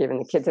ones we were giving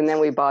the kids. And then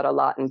we bought a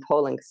lot in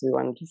Poland because we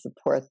wanted to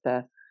support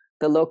the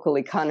local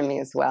economy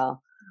as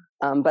well.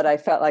 But I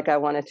felt like I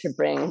wanted to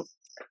bring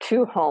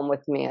 2 home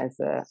with me as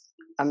a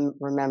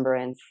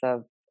remembrance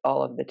of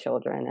all of the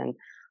children. And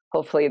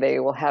hopefully they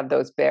will have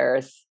those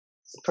bears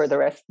for the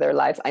rest of their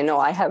lives. I know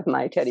I have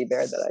my teddy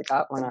bear that I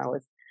got when I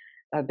was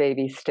a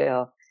baby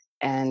still.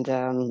 And,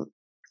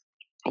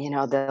 you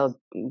know, they'll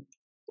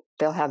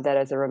have that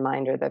as a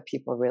reminder that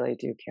people really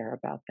do care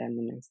about them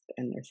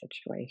in their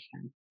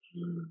situation.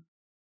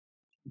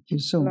 Thank you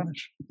so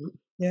much.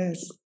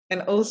 Yes.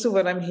 And also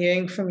what I'm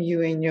hearing from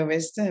you in your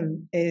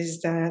wisdom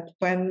is that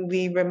when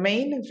we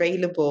remain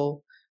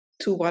available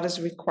to what is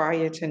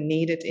required and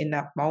needed in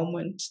that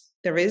moment,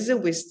 there is a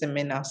wisdom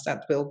in us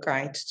that will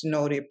guide to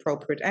know the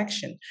appropriate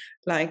action,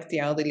 like the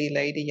elderly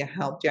lady you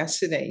helped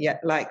yesterday,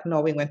 yet like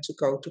knowing when to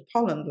go to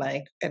Poland,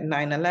 like at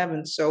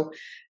 9/11. So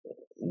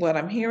what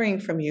I'm hearing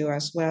from you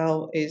as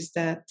well is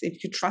that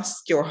if you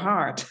trust your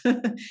heart,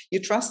 you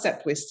trust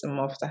that wisdom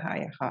of the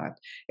higher heart,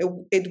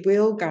 it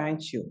will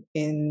guide you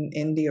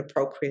in the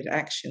appropriate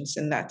actions,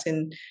 and that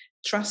in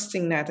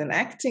trusting that and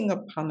acting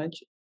upon it,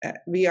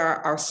 we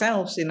are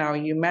ourselves in our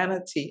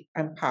humanity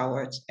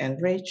empowered,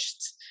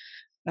 enriched,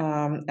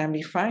 and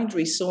we find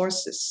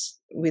resources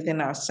within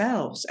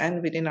ourselves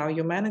and within our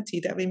humanity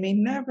that we may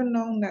never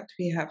known that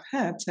we have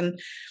had. And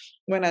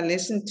when I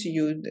listen to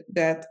you,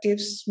 that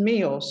gives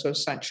me also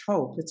such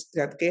hope.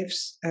 That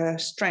gives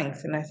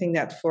strength. And I think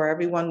that for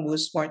everyone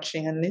who's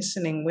watching and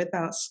listening with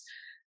us,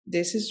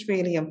 this is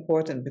really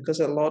important because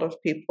a lot of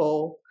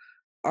people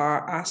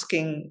are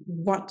asking,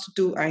 what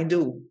do I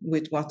do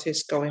with what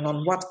is going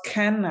on? What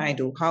can I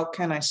do? How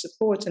can I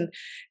support? And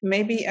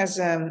maybe as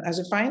a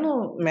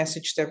final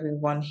message to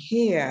everyone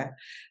here,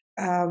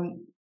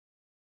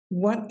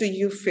 what do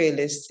you feel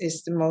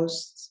is the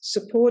most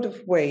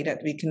supportive way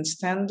that we can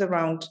stand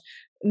around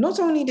not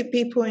only the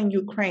people in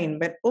Ukraine,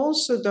 but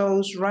also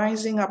those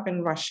rising up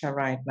in Russia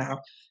right now?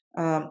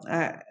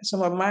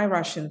 Some of my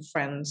Russian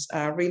friends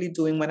are really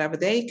doing whatever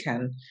they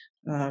can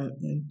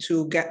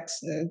to get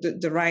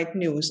the right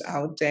news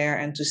out there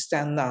and to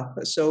stand up.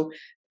 So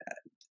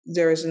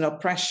there is an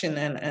oppression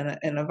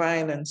and a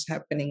violence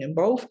happening in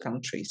both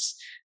countries.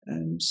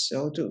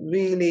 So to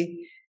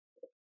really,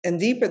 and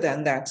deeper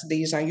than that,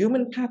 these are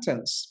human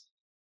patterns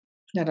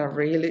that are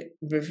really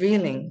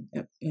revealing,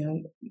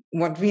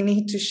 what we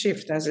need to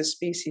shift as a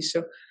species.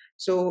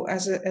 So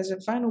as a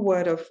final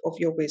word of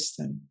your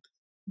wisdom,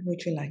 what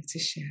would you like to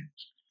share?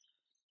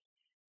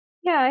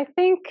 Yeah, I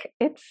think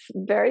it's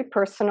very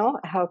personal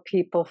how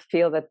people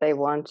feel that they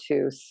want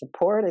to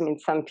support. I mean,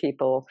 some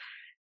people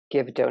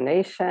give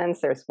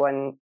donations. There's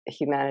one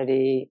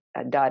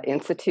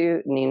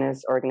Humanity.Institute,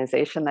 Nina's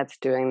organization, that's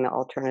doing the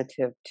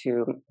alternative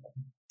to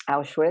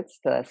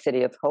Auschwitz, the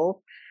City of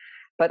Hope.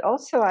 But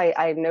also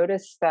I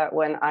noticed that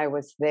when I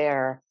was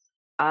there,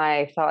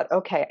 I thought,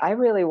 okay, I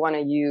really want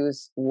to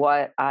use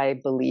what I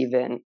believe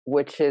in,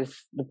 which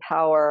is the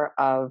power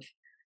of,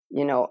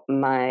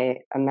 my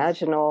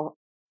imaginal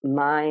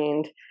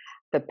mind,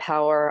 the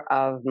power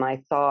of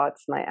my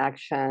thoughts, my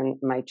action,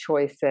 my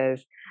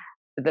choices,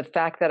 the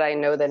fact that I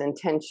know that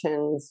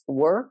intentions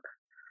work,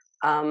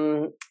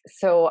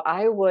 So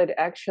I would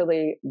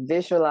actually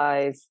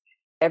visualize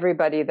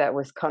everybody that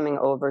was coming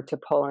over to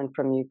Poland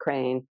from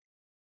Ukraine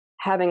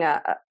having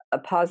a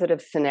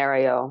positive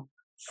scenario.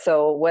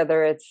 So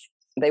whether it's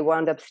they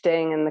wound up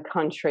staying in the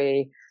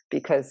country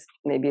because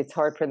maybe it's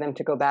hard for them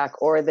to go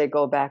back, or they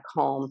go back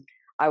home,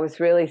 I was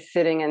really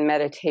sitting in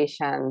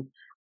meditation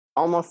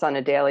almost on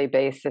a daily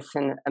basis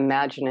and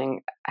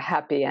imagining a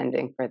happy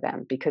ending for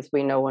them, because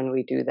we know when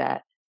we do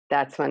that,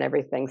 that's when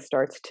everything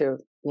starts to,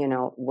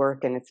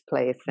 work in its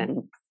place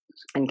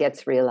and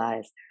gets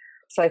realized.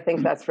 So I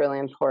think that's really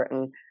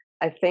important.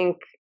 I think,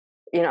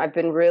 I've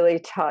been really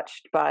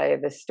touched by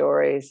the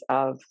stories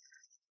of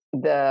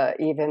the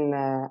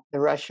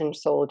Russian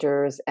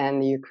soldiers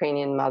and the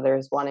Ukrainian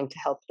mothers wanting to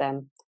help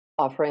them,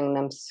 offering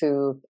them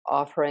soup,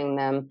 offering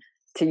them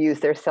to use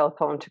their cell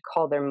phone to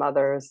call their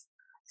mothers.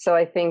 So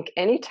I think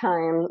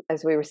anytime,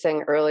 as we were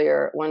saying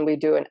earlier, when we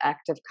do an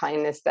act of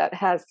kindness, that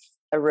has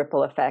a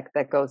ripple effect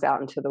that goes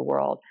out into the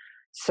world.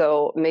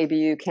 So maybe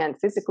you can't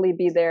physically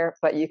be there,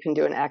 but you can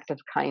do an act of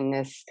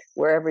kindness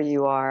wherever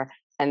you are,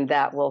 and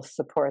that will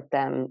support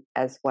them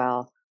as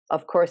well.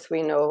 Of course,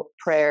 we know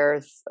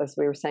prayers, as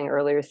we were saying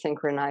earlier,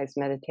 synchronized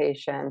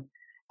meditation,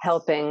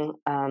 helping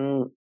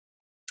a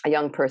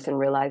young person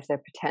realize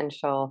their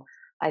potential.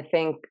 I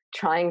think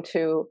trying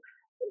to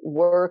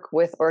work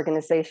with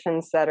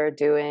organizations that are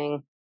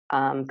doing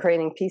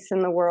creating peace in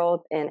the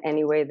world in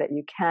any way that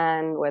you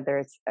can, whether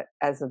it's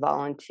as a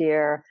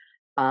volunteer,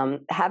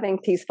 having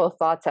peaceful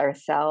thoughts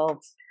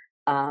ourselves,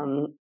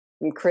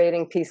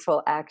 creating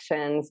peaceful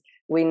actions.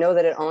 We know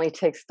that it only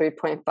takes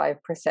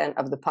 3.5%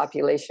 of the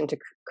population to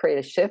create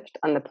a shift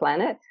on the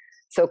planet.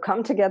 So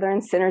come together in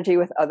synergy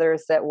with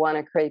others that want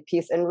to create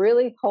peace and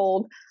really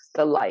hold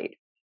the light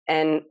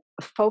and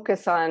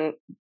focus on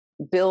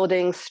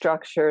building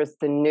structures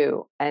the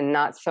new and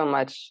not so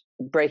much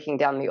breaking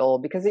down the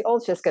old, because the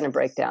old's just going to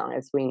break down,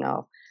 as we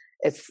know.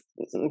 It's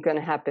going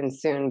to happen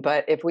soon.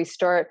 But if we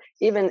start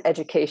even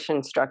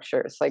education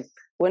structures, like,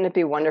 wouldn't it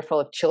be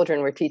wonderful if children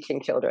were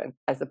teaching children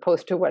as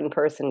opposed to one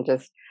person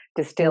just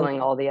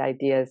distilling all the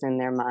ideas in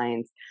their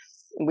minds?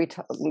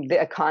 The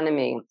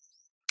economy,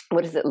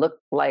 what does it look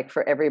like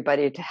for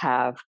everybody to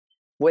have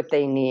what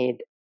they need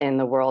in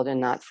the world and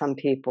not some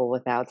people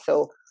without?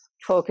 So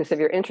focus, if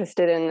you're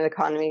interested in the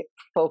economy,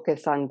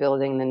 focus on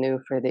building the new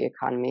for the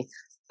economy.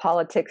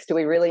 Politics, do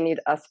we really need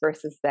us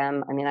versus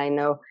them? I mean, I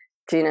know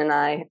Gina and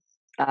I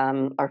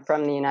are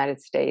from the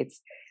United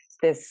States.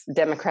 This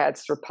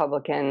Democrats,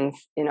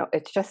 Republicans,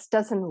 it just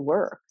doesn't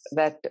work.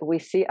 That we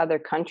see other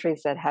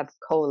countries that have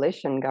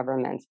coalition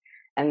governments,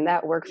 and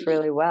that works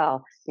really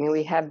well. I mean,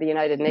 we have the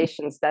United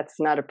Nations. That's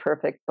not a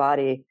perfect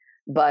body,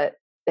 but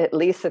at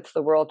least it's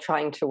the world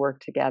trying to work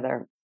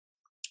together.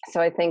 So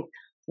I think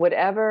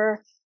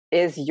whatever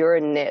is your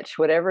niche,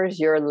 whatever is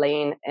your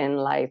lane in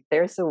life,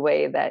 there's a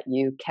way that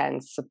you can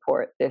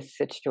support this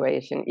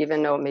situation,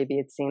 even though maybe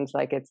it seems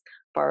like it's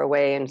far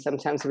away and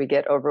sometimes we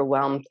get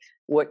overwhelmed.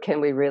 What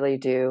can we really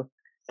do?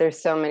 There's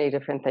so many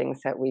different things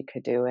that we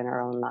could do in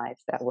our own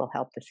lives that will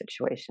help the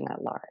situation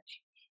at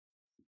large.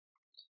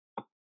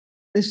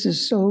 This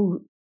is so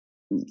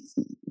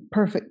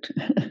perfect,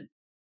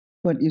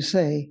 what you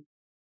say.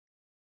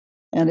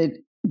 And it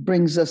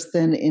brings us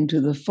then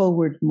into the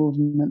forward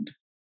movement.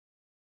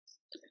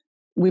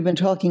 We've been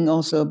talking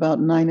also about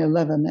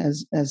 9/11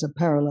 as a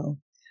parallel.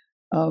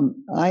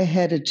 I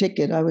had a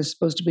ticket. I was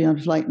supposed to be on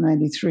flight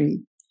 93,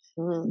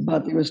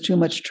 but there was too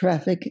much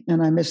traffic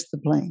and I missed the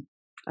plane.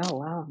 Oh,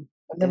 wow.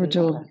 I never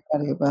told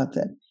anybody about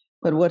that.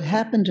 But what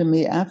happened to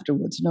me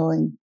afterwards,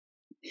 knowing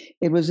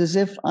it was as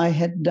if I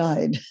had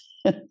died.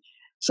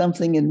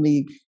 Something in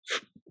me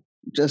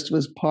just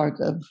was part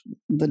of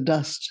the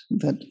dust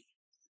that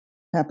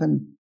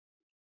happened.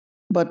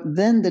 But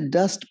then the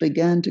dust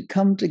began to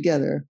come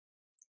together.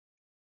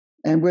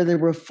 And where there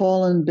were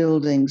fallen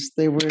buildings,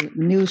 there were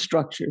new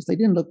structures. They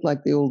didn't look like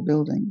the old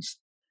buildings.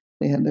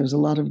 There was a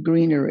lot of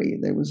greenery.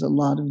 There was a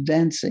lot of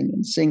dancing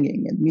and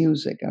singing and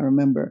music, I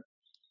remember.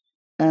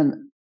 And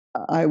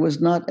I was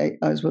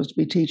supposed to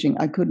be teaching.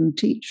 I couldn't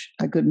teach.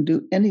 I couldn't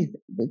do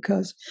anything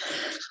because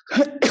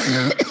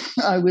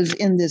I was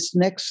in this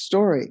next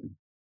story.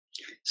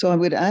 So I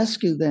would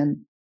ask you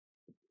then,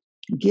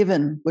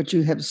 given what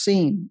you have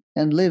seen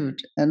and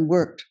lived and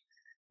worked,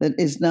 that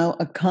is now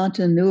a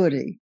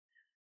continuity,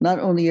 not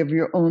only of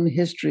your own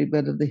history,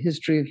 but of the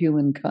history of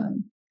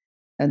humankind,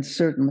 and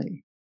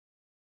certainly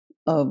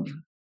of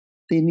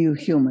the new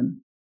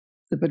human,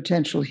 the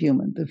potential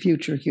human, the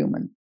future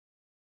human.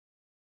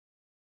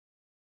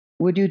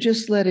 Would you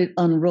just let it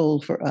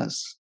unroll for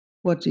us?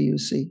 What do you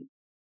see?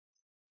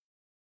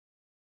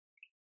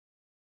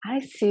 I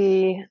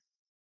see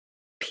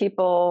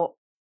people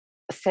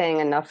saying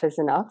enough is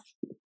enough,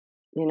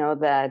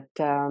 that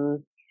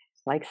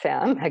like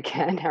Sam,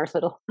 again, our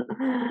little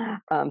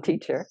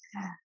teacher,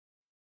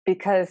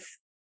 because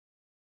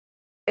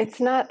it's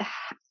not,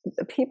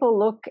 people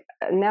look,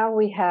 now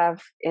we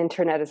have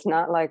internet. It's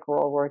not like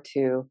World War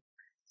II.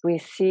 We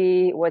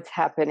see what's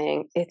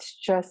happening. It's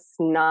just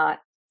not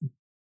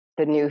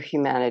the new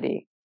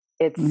humanity.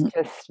 It's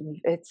just,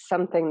 it's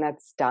something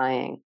that's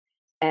dying.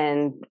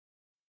 And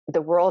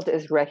the world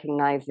is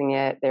recognizing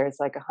it. There's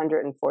like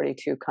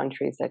 142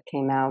 countries that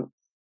came out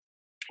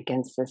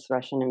against this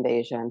Russian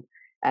invasion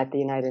at the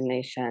United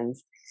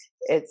Nations.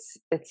 It's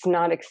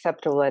not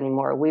acceptable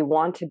anymore. We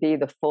want to be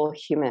the full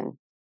human.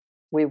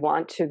 We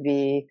want to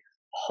be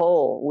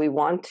whole. We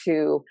want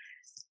to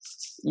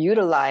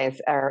utilize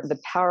the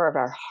power of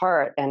our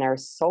heart and our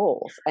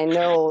souls. I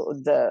know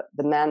the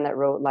man that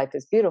wrote Life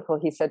is Beautiful,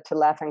 he said to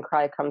laugh and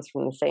cry comes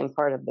from the same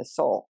part of the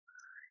soul.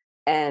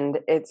 And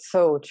it's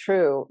so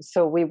true.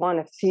 So we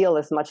want to feel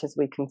as much as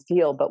we can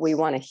feel, but we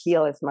want to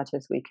heal as much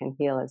as we can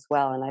heal as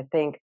well. And I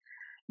think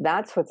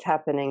that's what's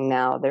happening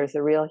now. There's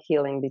a real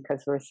healing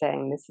because we're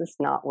saying this is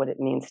not what it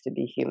means to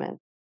be human.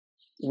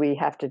 We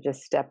have to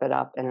just step it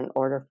up. And in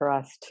order for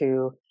us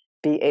to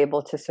be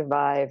able to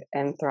survive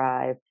and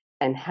thrive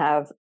and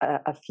have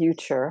a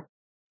future,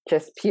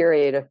 just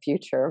period of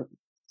future,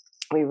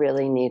 we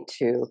really need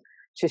to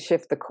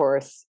shift the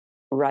course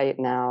right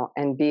now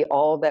and be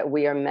all that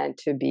we are meant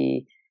to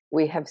be.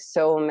 We have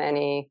so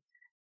many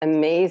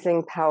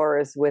amazing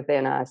powers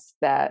within us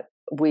that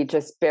we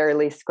just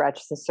barely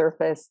scratch the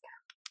surface.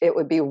 It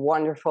would be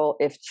wonderful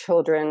if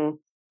children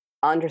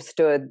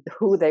understood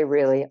who they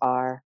really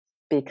are,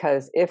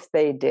 because if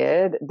they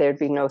did, there'd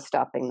be no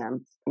stopping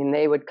them. I mean,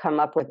 they would come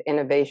up with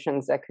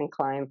innovations that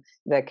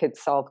could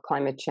solve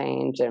climate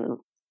change and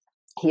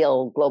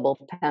heal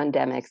global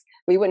pandemics.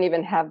 We wouldn't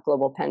even have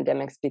global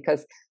pandemics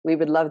because we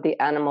would love the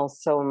animals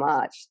so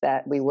much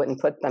that we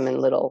wouldn't put them in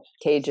little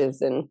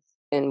cages in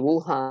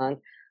Wuhan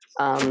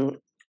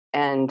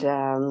and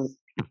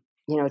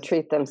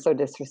treat them so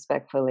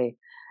disrespectfully.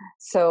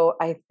 So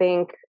I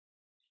think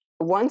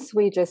once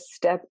we just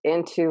step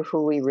into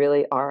who we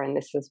really are, and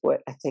this is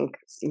what I think,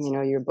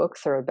 your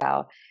books are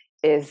about,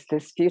 is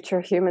this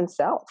future human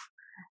self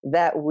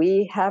that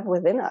we have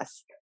within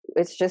us.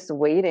 It's just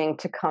waiting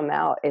to come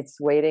out. It's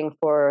waiting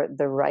for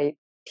the right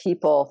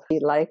people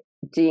like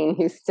Jean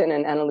Houston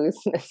and Annalise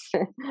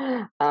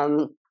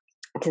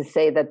to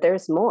say that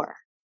there's more.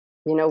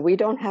 We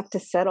don't have to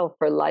settle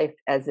for life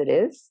as it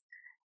is.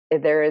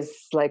 There is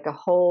like a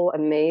whole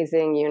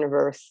amazing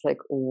universe like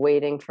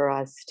waiting for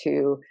us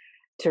to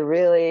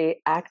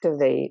really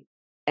activate,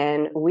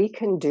 and we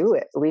can do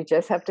it. We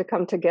just have to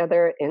come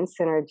together in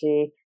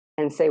synergy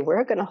and say,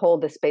 we're going to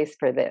hold the space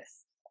for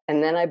this.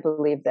 And then I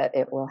believe that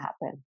it will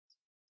happen.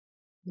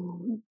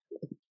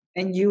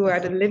 And you are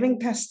the living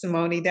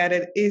testimony that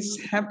it is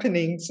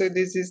happening. So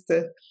this is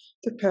the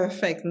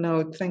perfect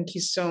note. Thank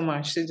you so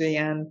much,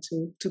 Diane,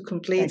 to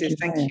complete it.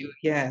 Thank you,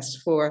 yes,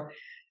 for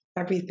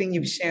everything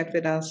you've shared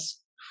with us,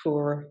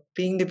 for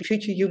being the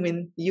future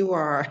human you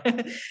are,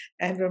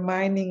 and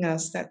reminding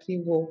us that we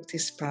walk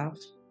this path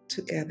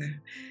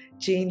together.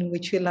 Jean,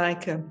 would you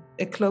like a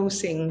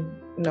closing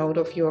note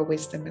of your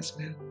wisdom as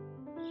well?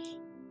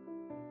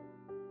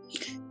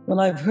 Well,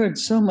 I've heard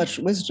so much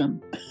wisdom.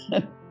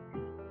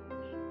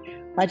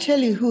 I tell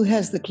you who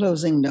has the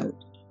closing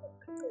note.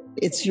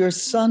 It's your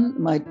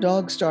son. My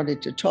dog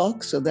started to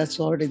talk, so that's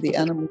already the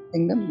animal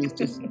kingdom.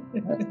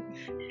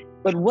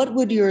 But what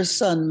would your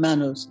son,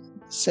 Manos,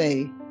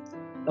 say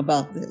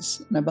about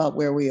this and about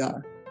where we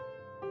are?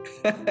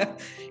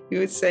 You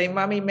would say,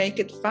 Mommy, make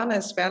it fun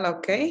as well,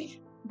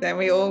 okay? Then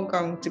we're all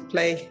going to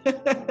play.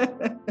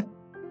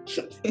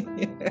 He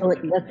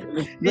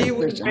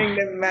would bring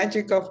the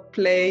magic of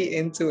play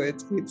into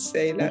it. He'd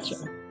say,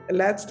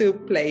 let's do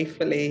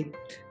playfully.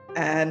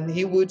 And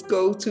he would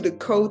go to the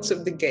codes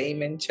of the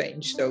game and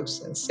change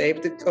those and say,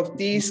 if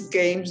these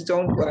games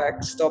don't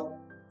work,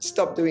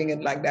 stop doing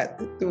it like that.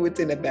 Do it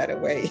in a better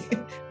way,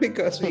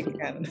 because we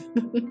can.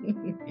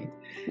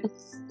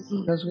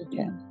 Because we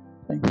can.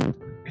 Thank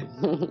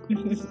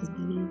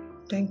you.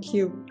 Thank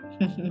you.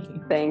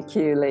 Thank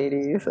you,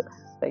 ladies.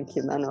 Thank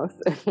you, Manos,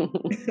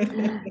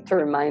 for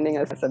reminding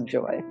us of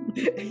joy.